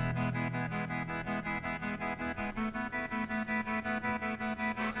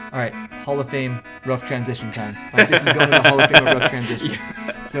 All right, Hall of Fame, rough transition time. This is going to the Hall of Fame of rough transitions.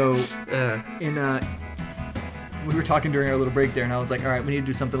 Yeah. So, we were talking during our little break there, and I was like, all right, we need to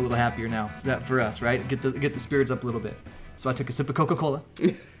do something a little happier now for us, right? Get the spirits up a little bit. So I took a sip of Coca-Cola.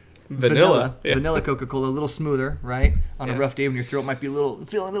 Vanilla Coca-Cola, a little smoother, right? On a rough day when your throat might be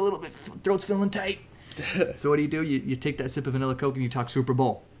feeling a little bit, throat's feeling tight. So what do? You take that sip of vanilla Coke and you talk Super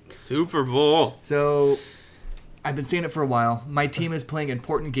Bowl. Super Bowl. So I've been saying it for a while. My team is playing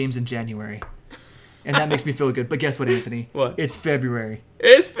important games in January. And that makes me feel good. But guess what, Anthony? What? It's February.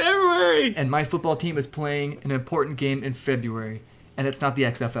 It's February! And my football team is playing an important game in February. And it's not the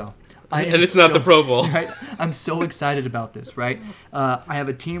XFL. And it's not the Pro Bowl. Right? I'm so excited about this, right? I have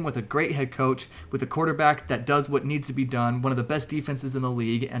a team with a great head coach, with a quarterback that does what needs to be done, one of the best defenses in the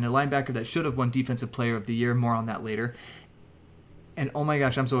league, and a linebacker that should have won Defensive Player of the Year. More on that later. And oh my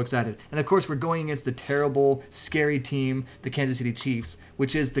gosh, I'm so excited. And of course, we're going against the terrible, scary team, the Kansas City Chiefs,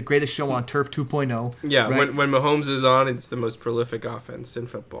 which is the greatest show on turf 2.0. Yeah, right? when Mahomes is on, it's the most prolific offense in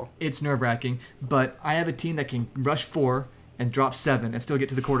football. It's nerve-wracking, but I have a team that can rush 4 and drop 7 and still get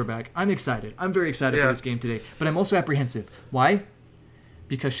to the quarterback. I'm excited. I'm very excited for this game today. But I'm also apprehensive. Why?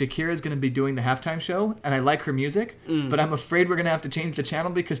 Because Shakira is going to be doing the halftime show, and I like her music, but I'm afraid we're going to have to change the channel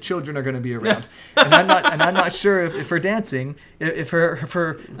because children are going to be around, and I'm not sure if her dancing, if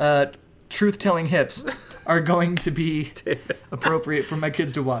her truth-telling hips are going to be appropriate for my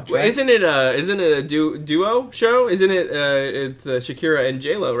kids to watch. Well, right? isn't it a duo show? Isn't it? It's Shakira and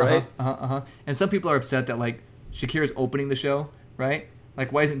J-Lo, right? And some people are upset that like Shakira's opening the show, right?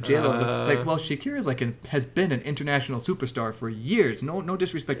 Like, why isn't J-Lo? It's like, well, Shakira's has been an international superstar for years. No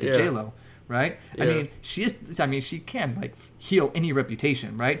disrespect to J-Lo, right? Yeah. I mean, she can like heal any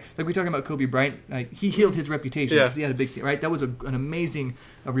reputation, right? Like we talking about Kobe Bryant, like he healed his reputation because he had a big, right? That was an amazing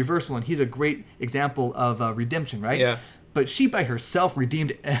reversal, and he's a great example of redemption, right? Yeah. But she by herself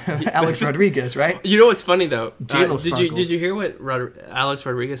redeemed Alex Rodriguez, right? You know what's funny though? J-Lo did you hear what Alex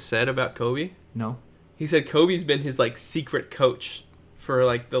Rodriguez said about Kobe? No. He said Kobe's been his like secret coach for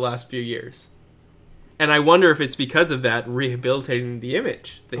like the last few years, and I wonder if it's because of that rehabilitating the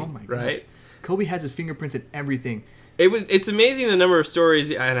image thing. Oh my right? Gosh. Kobe has his fingerprints in everything. It's amazing the number of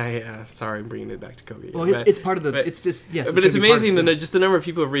stories, and sorry, I'm bringing it back to Kobe. Well, it's part of the. It's just yes. But it's amazing just the number of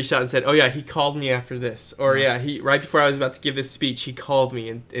people have reached out and said, "Oh yeah, he called me after this," or he right before I was about to give this speech, he called me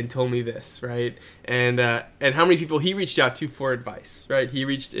and told me this, right? And how many people he reached out to for advice, right? He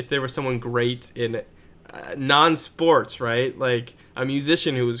reached if there was someone great in non-sports, right? Like a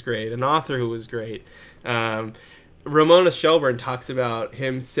musician who was great, an author who was great. Ramona Shelburne talks about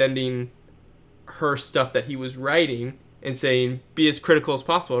him sending her stuff that he was writing and saying, be as critical as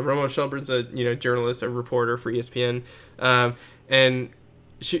possible. Ramona Shelburne's a journalist, a reporter for ESPN, and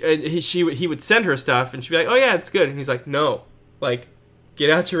he would send her stuff, and she'd be like, oh yeah, it's good, and he's like, no, like, get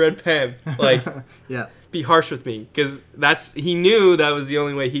out your red pen, like, yeah, be harsh with me, because he knew that was the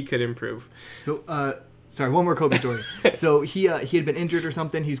only way he could improve. So, sorry, one more Kobe story. So he had been injured or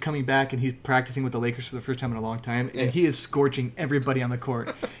something. He's coming back, and he's practicing with the Lakers for the first time in a long time, and he is scorching everybody on the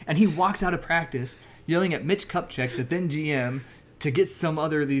court. And he walks out of practice yelling at Mitch Kupchak, the then GM, to get some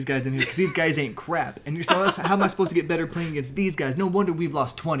other of these guys in here, because these guys ain't crap. And you're saying, how am I supposed to get better playing against these guys? No wonder we've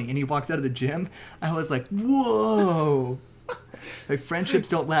lost 20. And he walks out of the gym. I was like, whoa. Like, friendships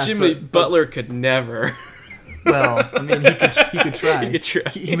don't last. Jimmy Butler could never. Well, I mean, he could try. He could try.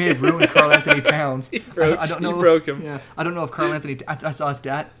 He may have ruined Karl Anthony Towns. I don't know. He broke him. Yeah, I don't know if Karl Anthony. I saw a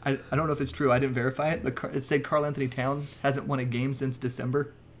stat. I don't know if it's true. I didn't verify it, but it said Karl Anthony Towns hasn't won a game since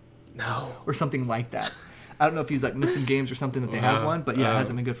December. No. Or something like that. I don't know if he's like missing games or something that they have won, but yeah, it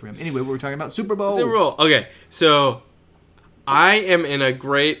hasn't been good for him. Anyway, we were talking about Super Bowl. Super Bowl. Okay, so I am in a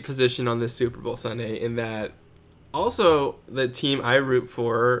great position on this Super Bowl Sunday in that also the team I root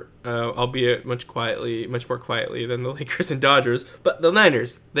for, albeit much more quietly than the Lakers and Dodgers, but the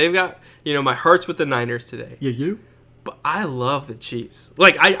Niners. They've got, my heart's with the Niners today. Yeah, you? But I love the Chiefs.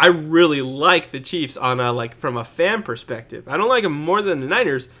 Like, I really like the Chiefs from a fan perspective. I don't like them more than the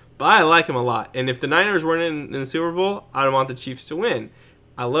Niners, but I like them a lot. And if the Niners weren't in the Super Bowl, I want the Chiefs to win.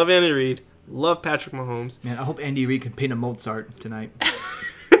 I love Andy Reid. Love Patrick Mahomes. Man, I hope Andy Reid can paint a Mozart tonight.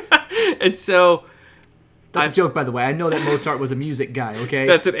 And so... That's a joke, by the way. I know that Mozart was a music guy. Okay,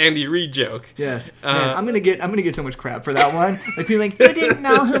 that's an Andy Reid joke. Yes, man, I'm gonna get so much crap for that one. Like people like, you didn't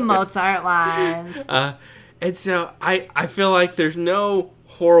know who Mozart was. And so I feel like there's no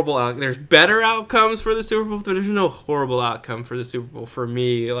horrible there's better outcomes for the Super Bowl, but there's no horrible outcome for the Super Bowl for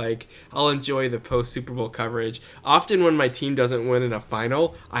me. Like, I'll enjoy the post Super Bowl coverage. Often when my team doesn't win in a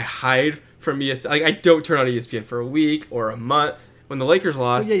final, I hide from ESPN. Like, I don't turn on ESPN for a week or a month. When the Lakers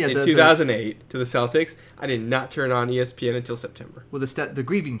lost in 2008 to the Celtics, I did not turn on ESPN until September. Well, the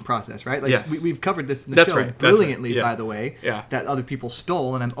grieving process, right? Like, yes. We've covered this in the show brilliantly, Yeah. by the way, yeah. that other people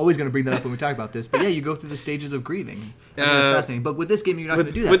stole, and I'm always going to bring that up when we talk about this. But yeah, you go through the stages of grieving. It's fascinating. But with this game, you're not going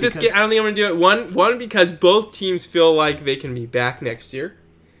to do that. With this game, I don't think I'm going to do it. One, because both teams feel like they can be back next year.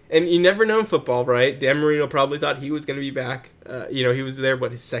 And you never know in football, right? Dan Marino probably thought he was going to be back. He was there,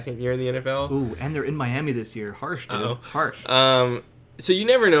 his second year in the NFL? Ooh, and they're in Miami this year. Harsh, dude. Uh-oh. Harsh. So you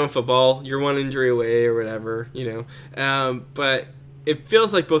never know in football. You're one injury away or whatever, But it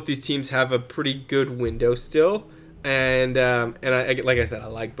feels like both these teams have a pretty good window still. And like I said, I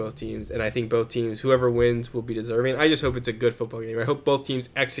like both teams. And I think both teams, whoever wins, will be deserving. I just hope it's a good football game. I hope both teams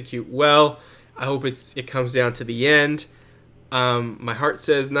execute well. I hope it comes down to the end. My heart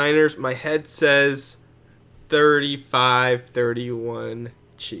says Niners. My head says 35-31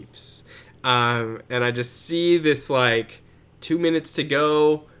 Chiefs. And I just see this, 2 minutes to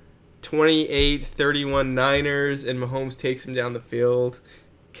go, 28-31 Niners, and Mahomes takes him down the field.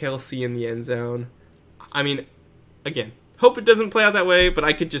 Kelce in the end zone. I mean, again, hope it doesn't play out that way, but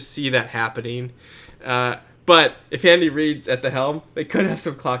I could just see that happening. But if Andy Reid's at the helm, they could have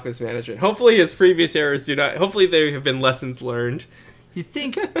some clock mismanagement. Hopefully his previous errors do not. Hopefully there have been lessons learned. You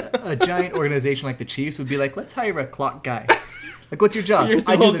think a giant organization like the Chiefs would be like, let's hire a clock guy. Like, what's your job?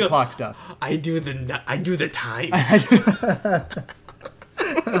 I do the clock stuff. I do the time.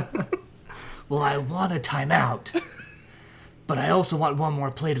 Well, I want a timeout, but I also want one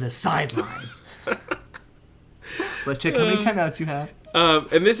more play to the sideline. Let's check how many timeouts you have.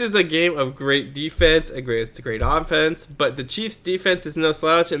 And this is a game of great defense. It's a great offense, but the Chiefs' defense is no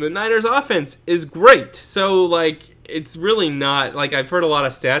slouch, and the Niners' offense is great. So, like, it's really not, like, I've heard a lot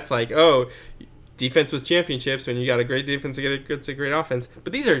of stats like, oh, defense was championships when you got a great defense against a great offense.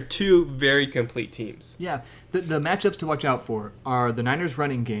 But these are two very complete teams. Yeah, the matchups to watch out for are the Niners'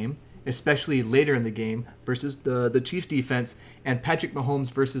 running game, especially later in the game, versus the Chiefs' defense, and Patrick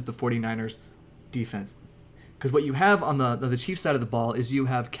Mahomes versus the 49ers' defense. Because what you have on the Chiefs side of the ball is you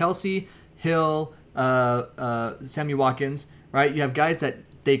have Kelce, Hill, Sammy Watkins, right? You have guys that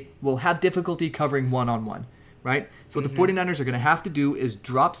they will have difficulty covering one-on-one, right? So what the 49ers are going to have to do is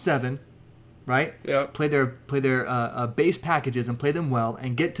drop 7, right? Yep. Play their base packages and play them well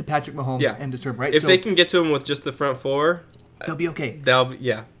and get to Patrick Mahomes and disturb, right? If they can get to him with just the front 4, they'll be okay.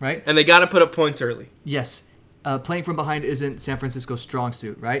 Right? And they got to put up points early. Yes. Playing from behind isn't San Francisco's strong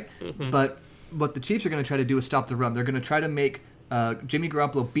suit, right? But what the Chiefs are going to try to do is stop the run. They're going to try to make Jimmy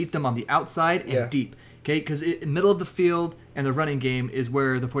Garoppolo beat them on the outside and deep, okay? Because in the middle of the field and the running game is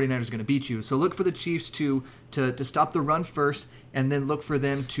where the 49ers are going to beat you. So look for the Chiefs to stop the run first, and then look for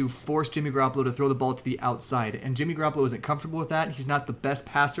them to force Jimmy Garoppolo to throw the ball to the outside. And Jimmy Garoppolo isn't comfortable with that. He's not the best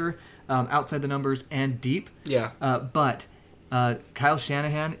passer outside the numbers and deep. Yeah. But Kyle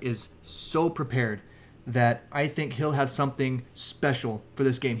Shanahan is so prepared that I think he'll have something special for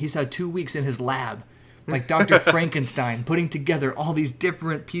this game. He's had 2 weeks in his lab, like Dr. Frankenstein, putting together all these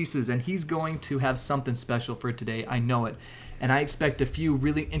different pieces, and he's going to have something special for today. I know it. And I expect a few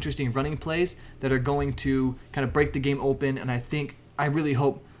really interesting running plays that are going to kind of break the game open, and I really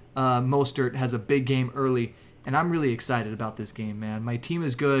hope Mostert has a big game early, and I'm really excited about this game, man. My team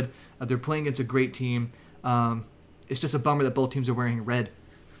is good. They're playing against a great team. It's just a bummer that both teams are wearing red.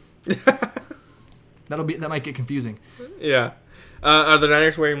 That might get confusing. Yeah. Are the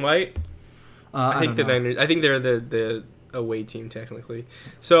Niners wearing white? I think the Niners. I think they're the away team technically.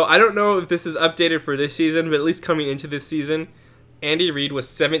 So I don't know if this is updated for this season, but at least coming into this season, Andy Reid was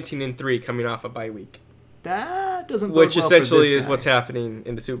 17-3 coming off a bye week. That doesn't bode which well essentially for this is guy. what's happening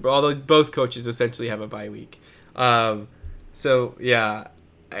in the Super Bowl. Although both coaches essentially have a bye week. So yeah,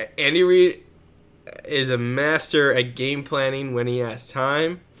 Andy Reid is a master at game planning when he has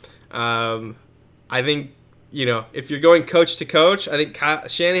time. I think, if you're going coach to coach, I think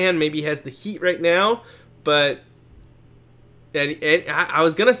Shanahan maybe has the heat right now, but and I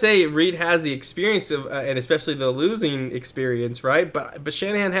was gonna say Reid has the experience of, and especially the losing experience, right? But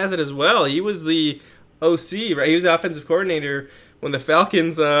Shanahan has it as well. He was the OC, right? He was the offensive coordinator when the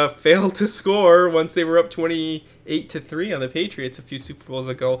Falcons failed to score once they were up 28-3 on the Patriots a few Super Bowls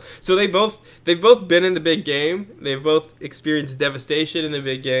ago. So they've both been in the big game. They've both experienced devastation in the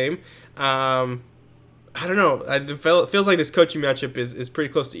big game. I don't know. It feels like this coaching matchup is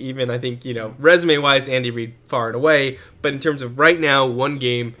pretty close to even. I think, resume-wise, Andy Reid far and away. But in terms of right now, one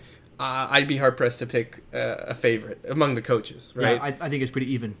game, I'd be hard-pressed to pick a favorite among the coaches, right? Yeah, I think it's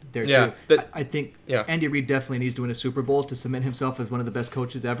pretty even there, too. I think Andy Reid definitely needs to win a Super Bowl to cement himself as one of the best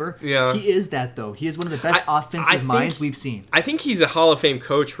coaches ever. Yeah. He is that, though. He is one of the best offensive minds we've seen. I think he's a Hall of Fame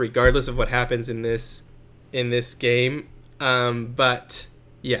coach regardless of what happens in this game. But...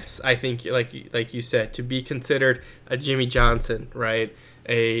 yes, I think, like you said, to be considered a Jimmy Johnson, right?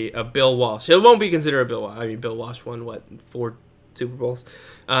 A Bill Walsh. It won't be considered a Bill Walsh. I mean, Bill Walsh won, 4 Super Bowls?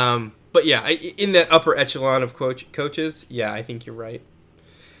 But yeah, in that upper echelon of coaches, yeah, I think you're right.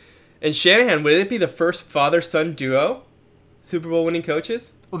 And Shanahan, would it be the first father-son duo Super Bowl winning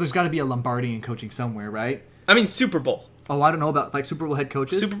coaches? Well, there's got to be a Lombardi in coaching somewhere, right? I mean, Super Bowl. Oh, I don't know about, Super Bowl head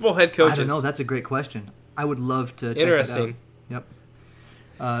coaches? Super Bowl head coaches. I don't know. That's a great question. I would love to check Interesting. that out.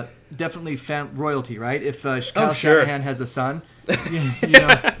 Yep. Definitely royalty, right? If Kyle Shanahan has a son,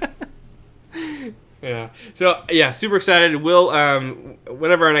 Yeah. So yeah, super excited. We'll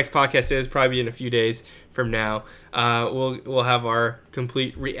whenever our next podcast is, probably in a few days from now, we'll have our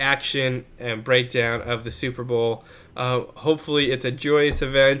complete reaction and breakdown of the Super Bowl. Hopefully, it's a joyous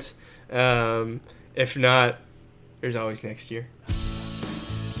event. If not, there's always next year.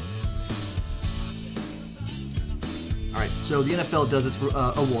 All right, so the NFL does its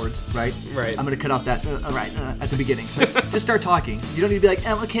awards, right? Right. I'm going to cut off that at the beginning. So just start talking. You don't need to be like,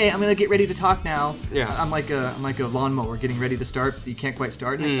 okay, I'm going to get ready to talk now. Yeah. I'm like a lawnmower getting ready to start. You can't quite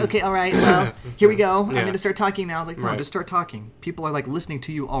start. Like, okay, all right, well, here we go. I'm going to start talking now. Like, no, just start talking. People are like listening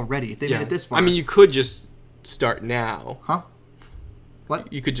to you already. If they made it this far. I mean, you could just start now. Huh?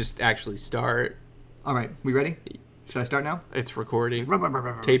 What? You could just actually start. All right, we ready? Should I start now? It's recording.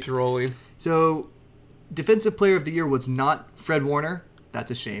 Tape's rolling. So, Defensive Player of the Year was not Fred Warner.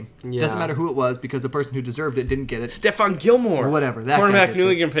 That's a shame. Yeah. Doesn't matter who it was because the person who deserved it didn't get it. Stephon Gilmore. Or whatever. That cornerback, New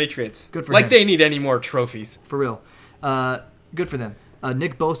England Patriots. Good for him. him. They need any more trophies. For real. Good for them.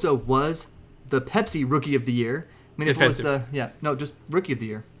 Nick Bosa was the Pepsi Rookie of the Year. I mean, Defensive. If it was just Rookie of the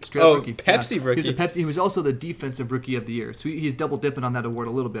Year. Straight up rookie. Pepsi Rookie. He was also the Defensive Rookie of the Year. So he's double dipping on that award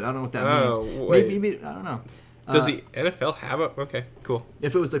a little bit. I don't know what that means. Wait. Maybe I don't know. Does the NFL have a... Okay, cool.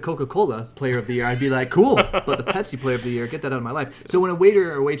 If it was the Coca-Cola Player of the Year, I'd be like, cool. But the Pepsi Player of the Year, get that out of my life. So when a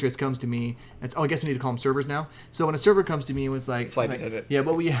waiter or waitress comes to me, I guess we need to call them servers now. So when a server comes to me and was like... Flight attendant. Yeah,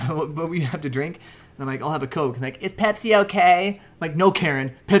 what we have to drink? And I'm like, I'll have a Coke. And like, is Pepsi okay? I'm like, no,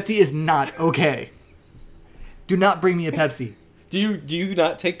 Karen. Pepsi is not okay. Do not bring me a Pepsi. Do you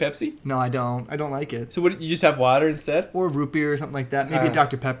not take Pepsi? No, I don't. I don't like it. So what? You just have water instead? Or root beer or something like that. Maybe a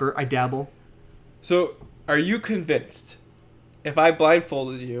Dr. Pepper. I dabble. So are you convinced? If I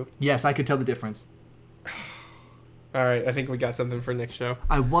blindfolded you... Yes, I could tell the difference. All right, I think we got something for next show.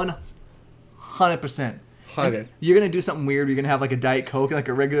 I 100%. 100. You're going to do something weird. You're going to have like a Diet Coke, like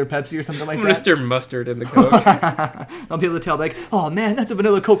a regular Pepsi or something like I'm gonna that. stir mustard in the Coke. I'll be able to tell, like, oh man, that's a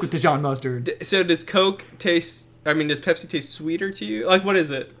vanilla Coke with Dijon mustard. So does Coke taste... I mean, does Pepsi taste sweeter to you? Like, what is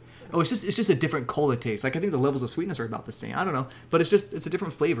it? Oh, it's just a different cola taste. Like, I think the levels of sweetness are about the same. I don't know. But it's a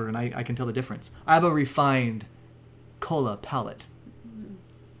different flavor, and I can tell the difference. I have a refined cola palate.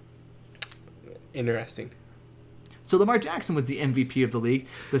 Interesting. So Lamar Jackson was the MVP of the league.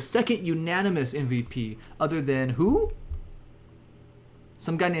 The second unanimous MVP, other than who?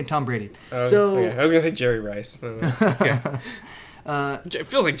 Some guy named Tom Brady. Okay. I was going to say Jerry Rice. Okay. It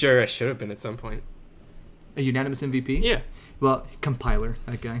feels like Jerry Rice should have been at some point. A unanimous MVP? Yeah. Well, compiler,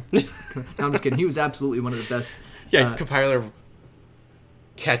 that guy. No, I'm just kidding. He was absolutely one of the best. Yeah, compiler of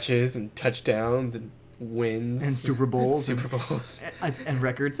catches and touchdowns and wins. And Super Bowls. And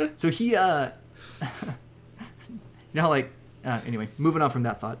records. So he, anyway, moving on from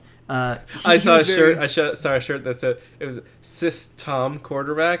that thought. I saw a shirt that said it was Sis Tom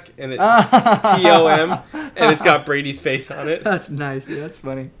quarterback, and it's TOM, and it's got Brady's face on it. That's nice. Yeah, that's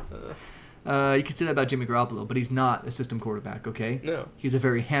funny. You can say that about Jimmy Garoppolo, but he's not a system quarterback, okay? No. He's a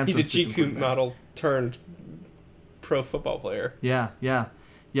very handsome He's a GQ model turned pro football player. Yeah.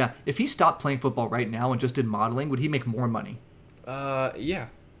 If he stopped playing football right now and just did modeling, would he make more money? Yeah.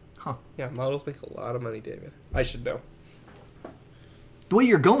 Huh. Yeah, models make a lot of money, David. I should know. The way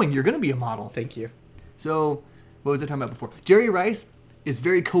you're going to be a model. Thank you. So, what was I talking about before? Jerry Rice is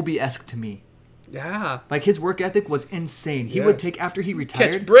very Kobe-esque to me. Yeah. Like, his work ethic was insane. He would take, after he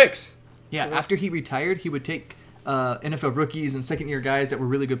retired... Catch bricks! Yeah, after he retired, he would take NFL rookies and second-year guys that were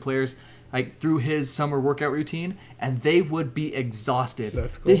really good players, like, through his summer workout routine, and they would be exhausted.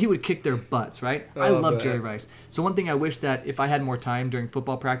 That's cool. Then he would kick their butts, right? I love that. Jerry Rice. So one thing I wish that if I had more time during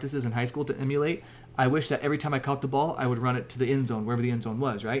football practices in high school to emulate, I wish that every time I caught the ball, I would run it to the end zone, wherever the end zone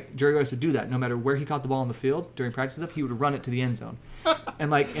was, right? Jerry Rice would do that. No matter where he caught the ball on the field during practice stuff, he would run it to the end zone. And,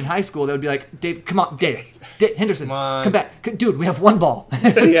 like, in high school, they would be like, Dave, come on, Dave, Henderson, come back. Dude, we have one ball.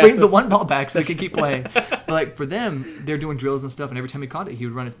 Bring the one ball back so we can keep playing. But, like, for them, they're doing drills and stuff, and every time he caught it, he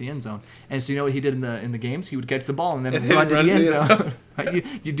would run it to the end zone. And so you know what he did in the games? He would catch the ball and then run to the end zone. Right?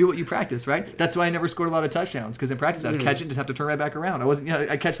 You do what you practice, right? That's why I never scored a lot of touchdowns, because in practice, I'd catch it and just have to turn right back around.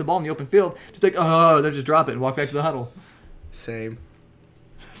 I'd catch the ball in the open field, just like, then just drop it and walk back to the huddle. Same.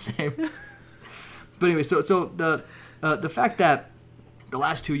 But anyway, so the fact that the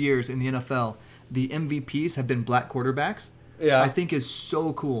last 2 years in the NFL, the MVPs have been black quarterbacks, I think is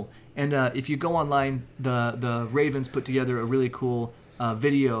so cool. And if you go online, the Ravens put together a really cool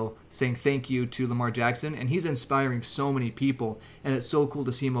video saying thank you to Lamar Jackson, and he's inspiring so many people, and it's so cool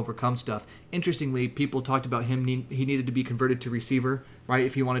to see him overcome stuff. Interestingly, people talked about him, he needed to be converted to receiver, right,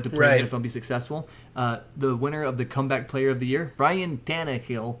 if he wanted to play in the NFL and be successful. The winner of the Comeback Player of the Year, Ryan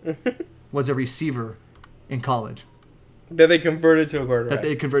Tannehill, was a receiver in college. That they converted to a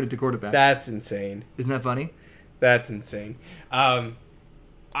quarterback. That's insane. Isn't that funny? That's insane.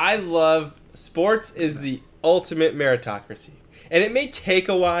 I love sports is the ultimate meritocracy. And it may take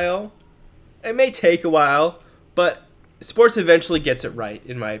a while. But sports eventually gets it right,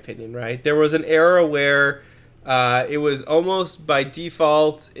 in my opinion, right? There was an era where It was almost by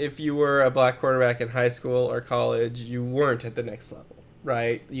default, if you were a black quarterback in high school or college, you weren't at the next level,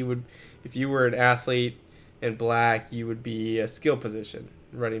 right? If you were an athlete in black, you would be a skill position,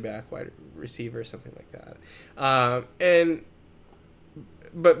 running back, wide receiver, something like that.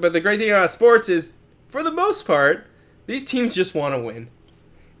 But the great thing about sports is, for the most part, these teams just want to win.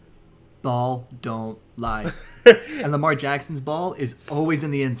 Ball don't lie. And Lamar Jackson's ball is always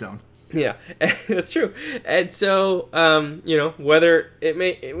in the end zone. Yeah, that's true. And so, whether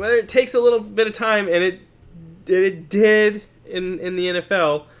it takes a little bit of time, and it did in the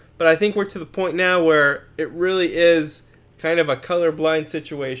NFL, but I think we're to the point now where it really is kind of a colorblind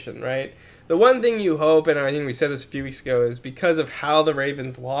situation, right? The one thing you hope, and I think we said this a few weeks ago, is because of how the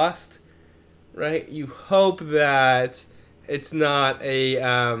Ravens lost, right? You hope that it's not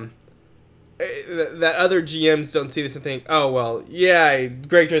that other GMs don't see this and think, oh, well, yeah,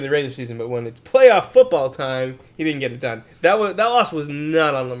 great during the regular season, but when it's playoff football time, he didn't get it done. That loss was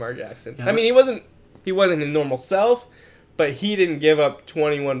not on Lamar Jackson. Yeah. I mean, he wasn't his normal self, but he didn't give up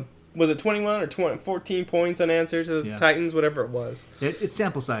 21. Was it 21 or 14 points unanswered to the Titans, whatever it was? It's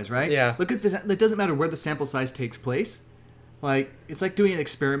sample size, right? Yeah. Look at this. It doesn't matter where the sample size takes place. Like, it's like doing an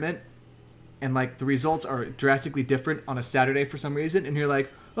experiment, and like the results are drastically different on a Saturday for some reason, and you're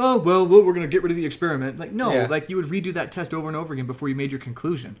like, oh, well, we're going to get rid of the experiment. Like, no, like you would redo that test over and over again before you made your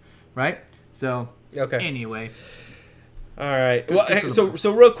conclusion, right? So, anyway. All right. Well,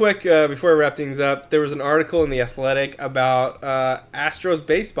 so real quick, before I wrap things up, there was an article in The Athletic about Astros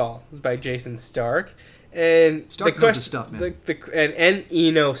baseball by Jason Stark. And Stark knows his stuff, man. And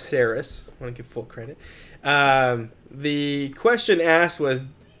Eno Saris. I want to give full credit. The question asked was,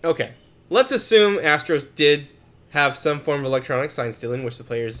 okay, let's assume Astros did have some form of electronic sign stealing, which the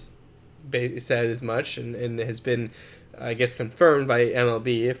players said as much, and has been, I guess, confirmed by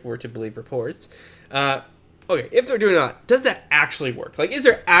MLB, if we're to believe reports. Okay, if they're doing that, does that actually work? Like, is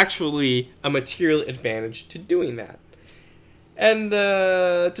there actually a material advantage to doing that? And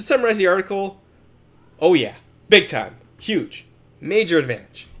to summarize the article, oh yeah, big time, huge, major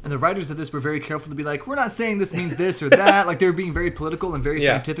advantage. And the writers of this were very careful to be like, we're not saying this means this or that. Like, they were being very political and very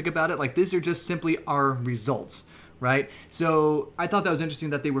scientific about it. Like, these are just simply our results. Right? So I thought that was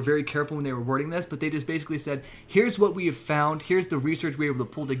interesting that they were very careful when they were wording this, but they just basically said, here's what we have found. Here's the research we were able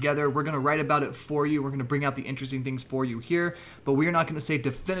to pull together. We're going to write about it for you. We're going to bring out the interesting things for you here, but we're not going to say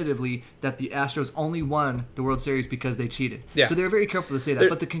definitively that the Astros only won the World Series because they cheated. Yeah. So they were very careful to say that.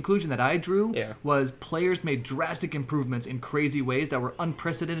 But the conclusion that I drew was players made drastic improvements in crazy ways that were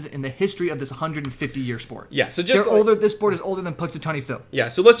unprecedented in the history of this 150-year sport. Yeah. So just older. This sport is older than Punxsutawney Phil. Yeah.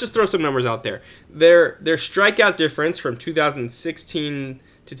 So let's just throw some numbers out there. Their strikeout difference from 2016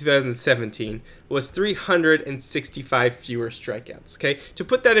 to 2017 was 365 fewer strikeouts. Okay, to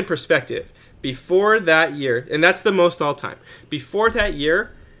put that in perspective, before that year, and that's the most all time. Before that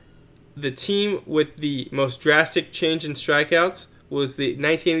year, the team with the most drastic change in strikeouts was the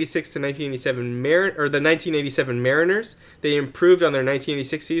 1986 to 1987 the 1987 Mariners. They improved on their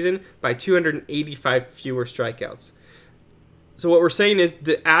 1986 season by 285 fewer strikeouts. So what we're saying is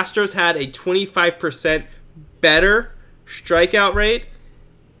the Astros had a 25% better strikeout rate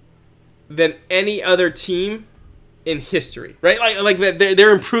than any other team in history, right? Like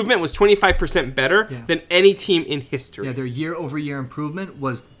their improvement was 25% better than any team in history. Yeah, their year-over-year improvement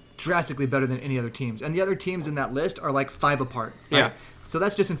was drastically better than any other teams. And the other teams in that list are like 5 apart. Right? Yeah. So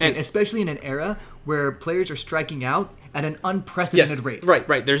that's just insane, especially in an era where players are striking out at an unprecedented rate.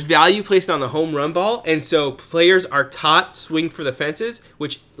 Right. There's value placed on the home run ball, and so players are taught swing for the fences,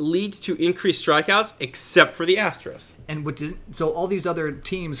 which leads to increased strikeouts, except for the Astros. And so all these other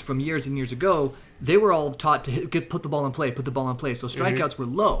teams from years and years ago, they were all taught to put the ball in play. So strikeouts were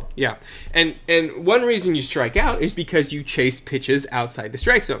low. Yeah, and one reason you strike out is because you chase pitches outside the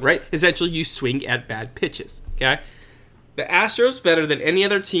strike zone, right? Essentially, you swing at bad pitches, okay? The Astros, better than any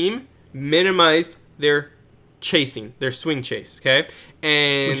other team, minimized their swing chase, okay?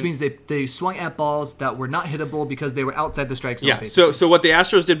 And which means they swung at balls that were not hittable because they were outside the strike zone. Yeah, so what the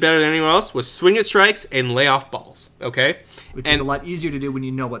Astros did better than anyone else was swing at strikes and lay off balls, okay? Which is a lot easier to do when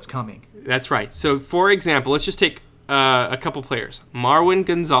you know what's coming. That's right. So, for example, let's just take a couple players. Marwin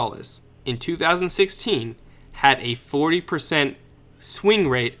Gonzalez, in 2016, had a 40% swing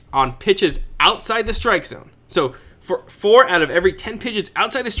rate on pitches outside the strike zone. So, for 4 out of every 10 pitches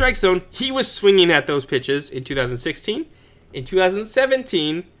outside the strike zone, he was swinging at those pitches in 2016. In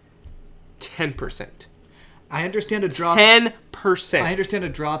 2017, 10%. I understand a drop. 10%. I understand a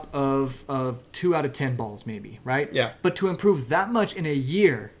drop of 2 out of 10 balls, maybe, right? Yeah. But to improve that much in a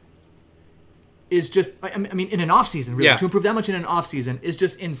year, is just, I mean, in an offseason, really. To improve that much in an offseason is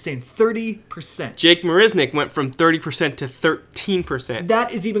just insane. 30%. Jake Marisnick went from 30% to 13%.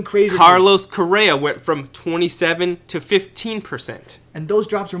 That is even crazier. Carlos Correa went from 27 to 15%. And those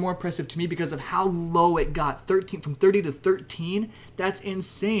drops are more impressive to me because of how low it got. From 30 to 13, that's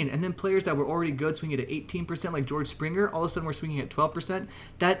insane. And then players that were already good swinging at 18%, like George Springer, all of a sudden we're swinging at 12%.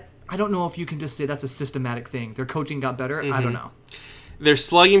 That, I don't know if you can just say that's a systematic thing. Their coaching got better. I don't know. Their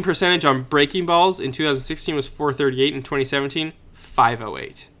slugging percentage on breaking balls in 2016 was .438. In 2017,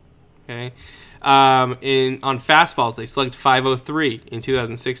 .508. Okay, on fastballs they slugged .503 in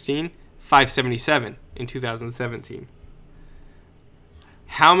 2016, .577 in 2017.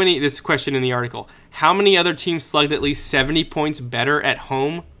 How many? This question in the article. How many other teams slugged at least 70 points better at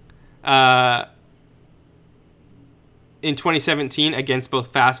home in 2017 against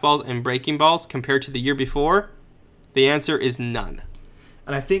both fastballs and breaking balls compared to the year before? The answer is none.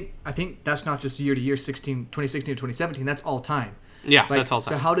 And I think that's not just year to year, 2016 to 2017. That's all time. Yeah, that's all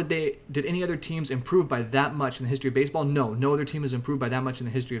time. So how did any other teams improve by that much in the history of baseball? No other team has improved by that much in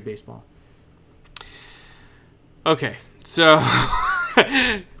the history of baseball. Okay, so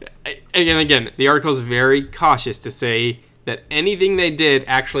again, the article is very cautious to say that anything they did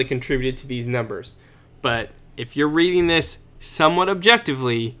actually contributed to these numbers. But if you're reading this somewhat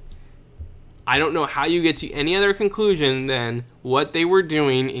objectively, I don't know how you get to any other conclusion than what they were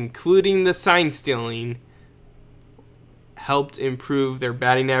doing, including the sign stealing, helped improve their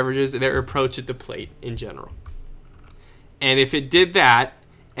batting averages and their approach at the plate in general. And if it did that,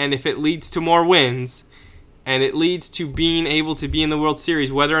 and if it leads to more wins, and it leads to being able to be in the World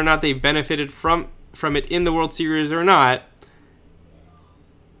Series, whether or not they benefited from it in the World Series or not,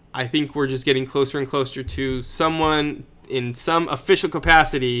 I think we're just getting closer and closer to someone in some official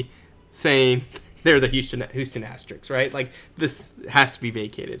capacity saying they're the Houston Asterix, right? Like, this has to be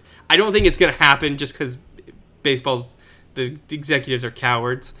vacated. I don't think it's going to happen just because the executives are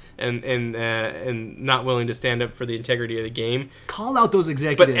cowards and not willing to stand up for the integrity of the game. Call out those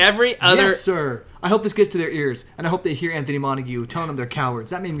executives. But every other... Yes, sir. I hope this gets to their ears, and I hope they hear Anthony Montague telling them they're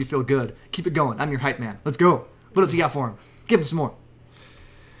cowards. That made me feel good. Keep it going. I'm your hype man. Let's go. What else you got for him? Give him some more.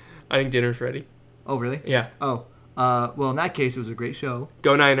 I think dinner's ready. Oh, really? Yeah. Oh. Well, in that case, it was a great show.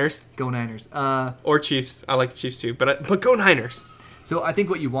 Go Niners. Go Niners. Or Chiefs. I like the Chiefs too, but go Niners. So I think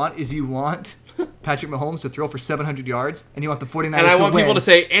what you want is Patrick Mahomes to throw for 700 yards, and you want the 49ers to win. And I want people to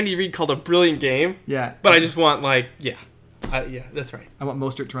say Andy Reid called a brilliant game. Yeah. But I just want, yeah, that's right. I want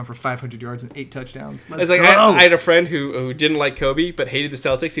Mostert to run for 500 yards and 8 touchdowns. Let's go. I had a friend who didn't like Kobe, but hated the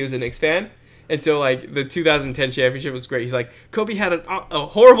Celtics. He was a Knicks fan. And so, the 2010 championship was great. He's like, Kobe had a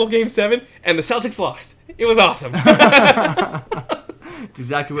horrible Game 7, and the Celtics lost. It was awesome.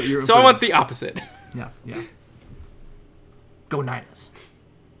 Exactly what you're... So I want the opposite. Yeah. Go Niners.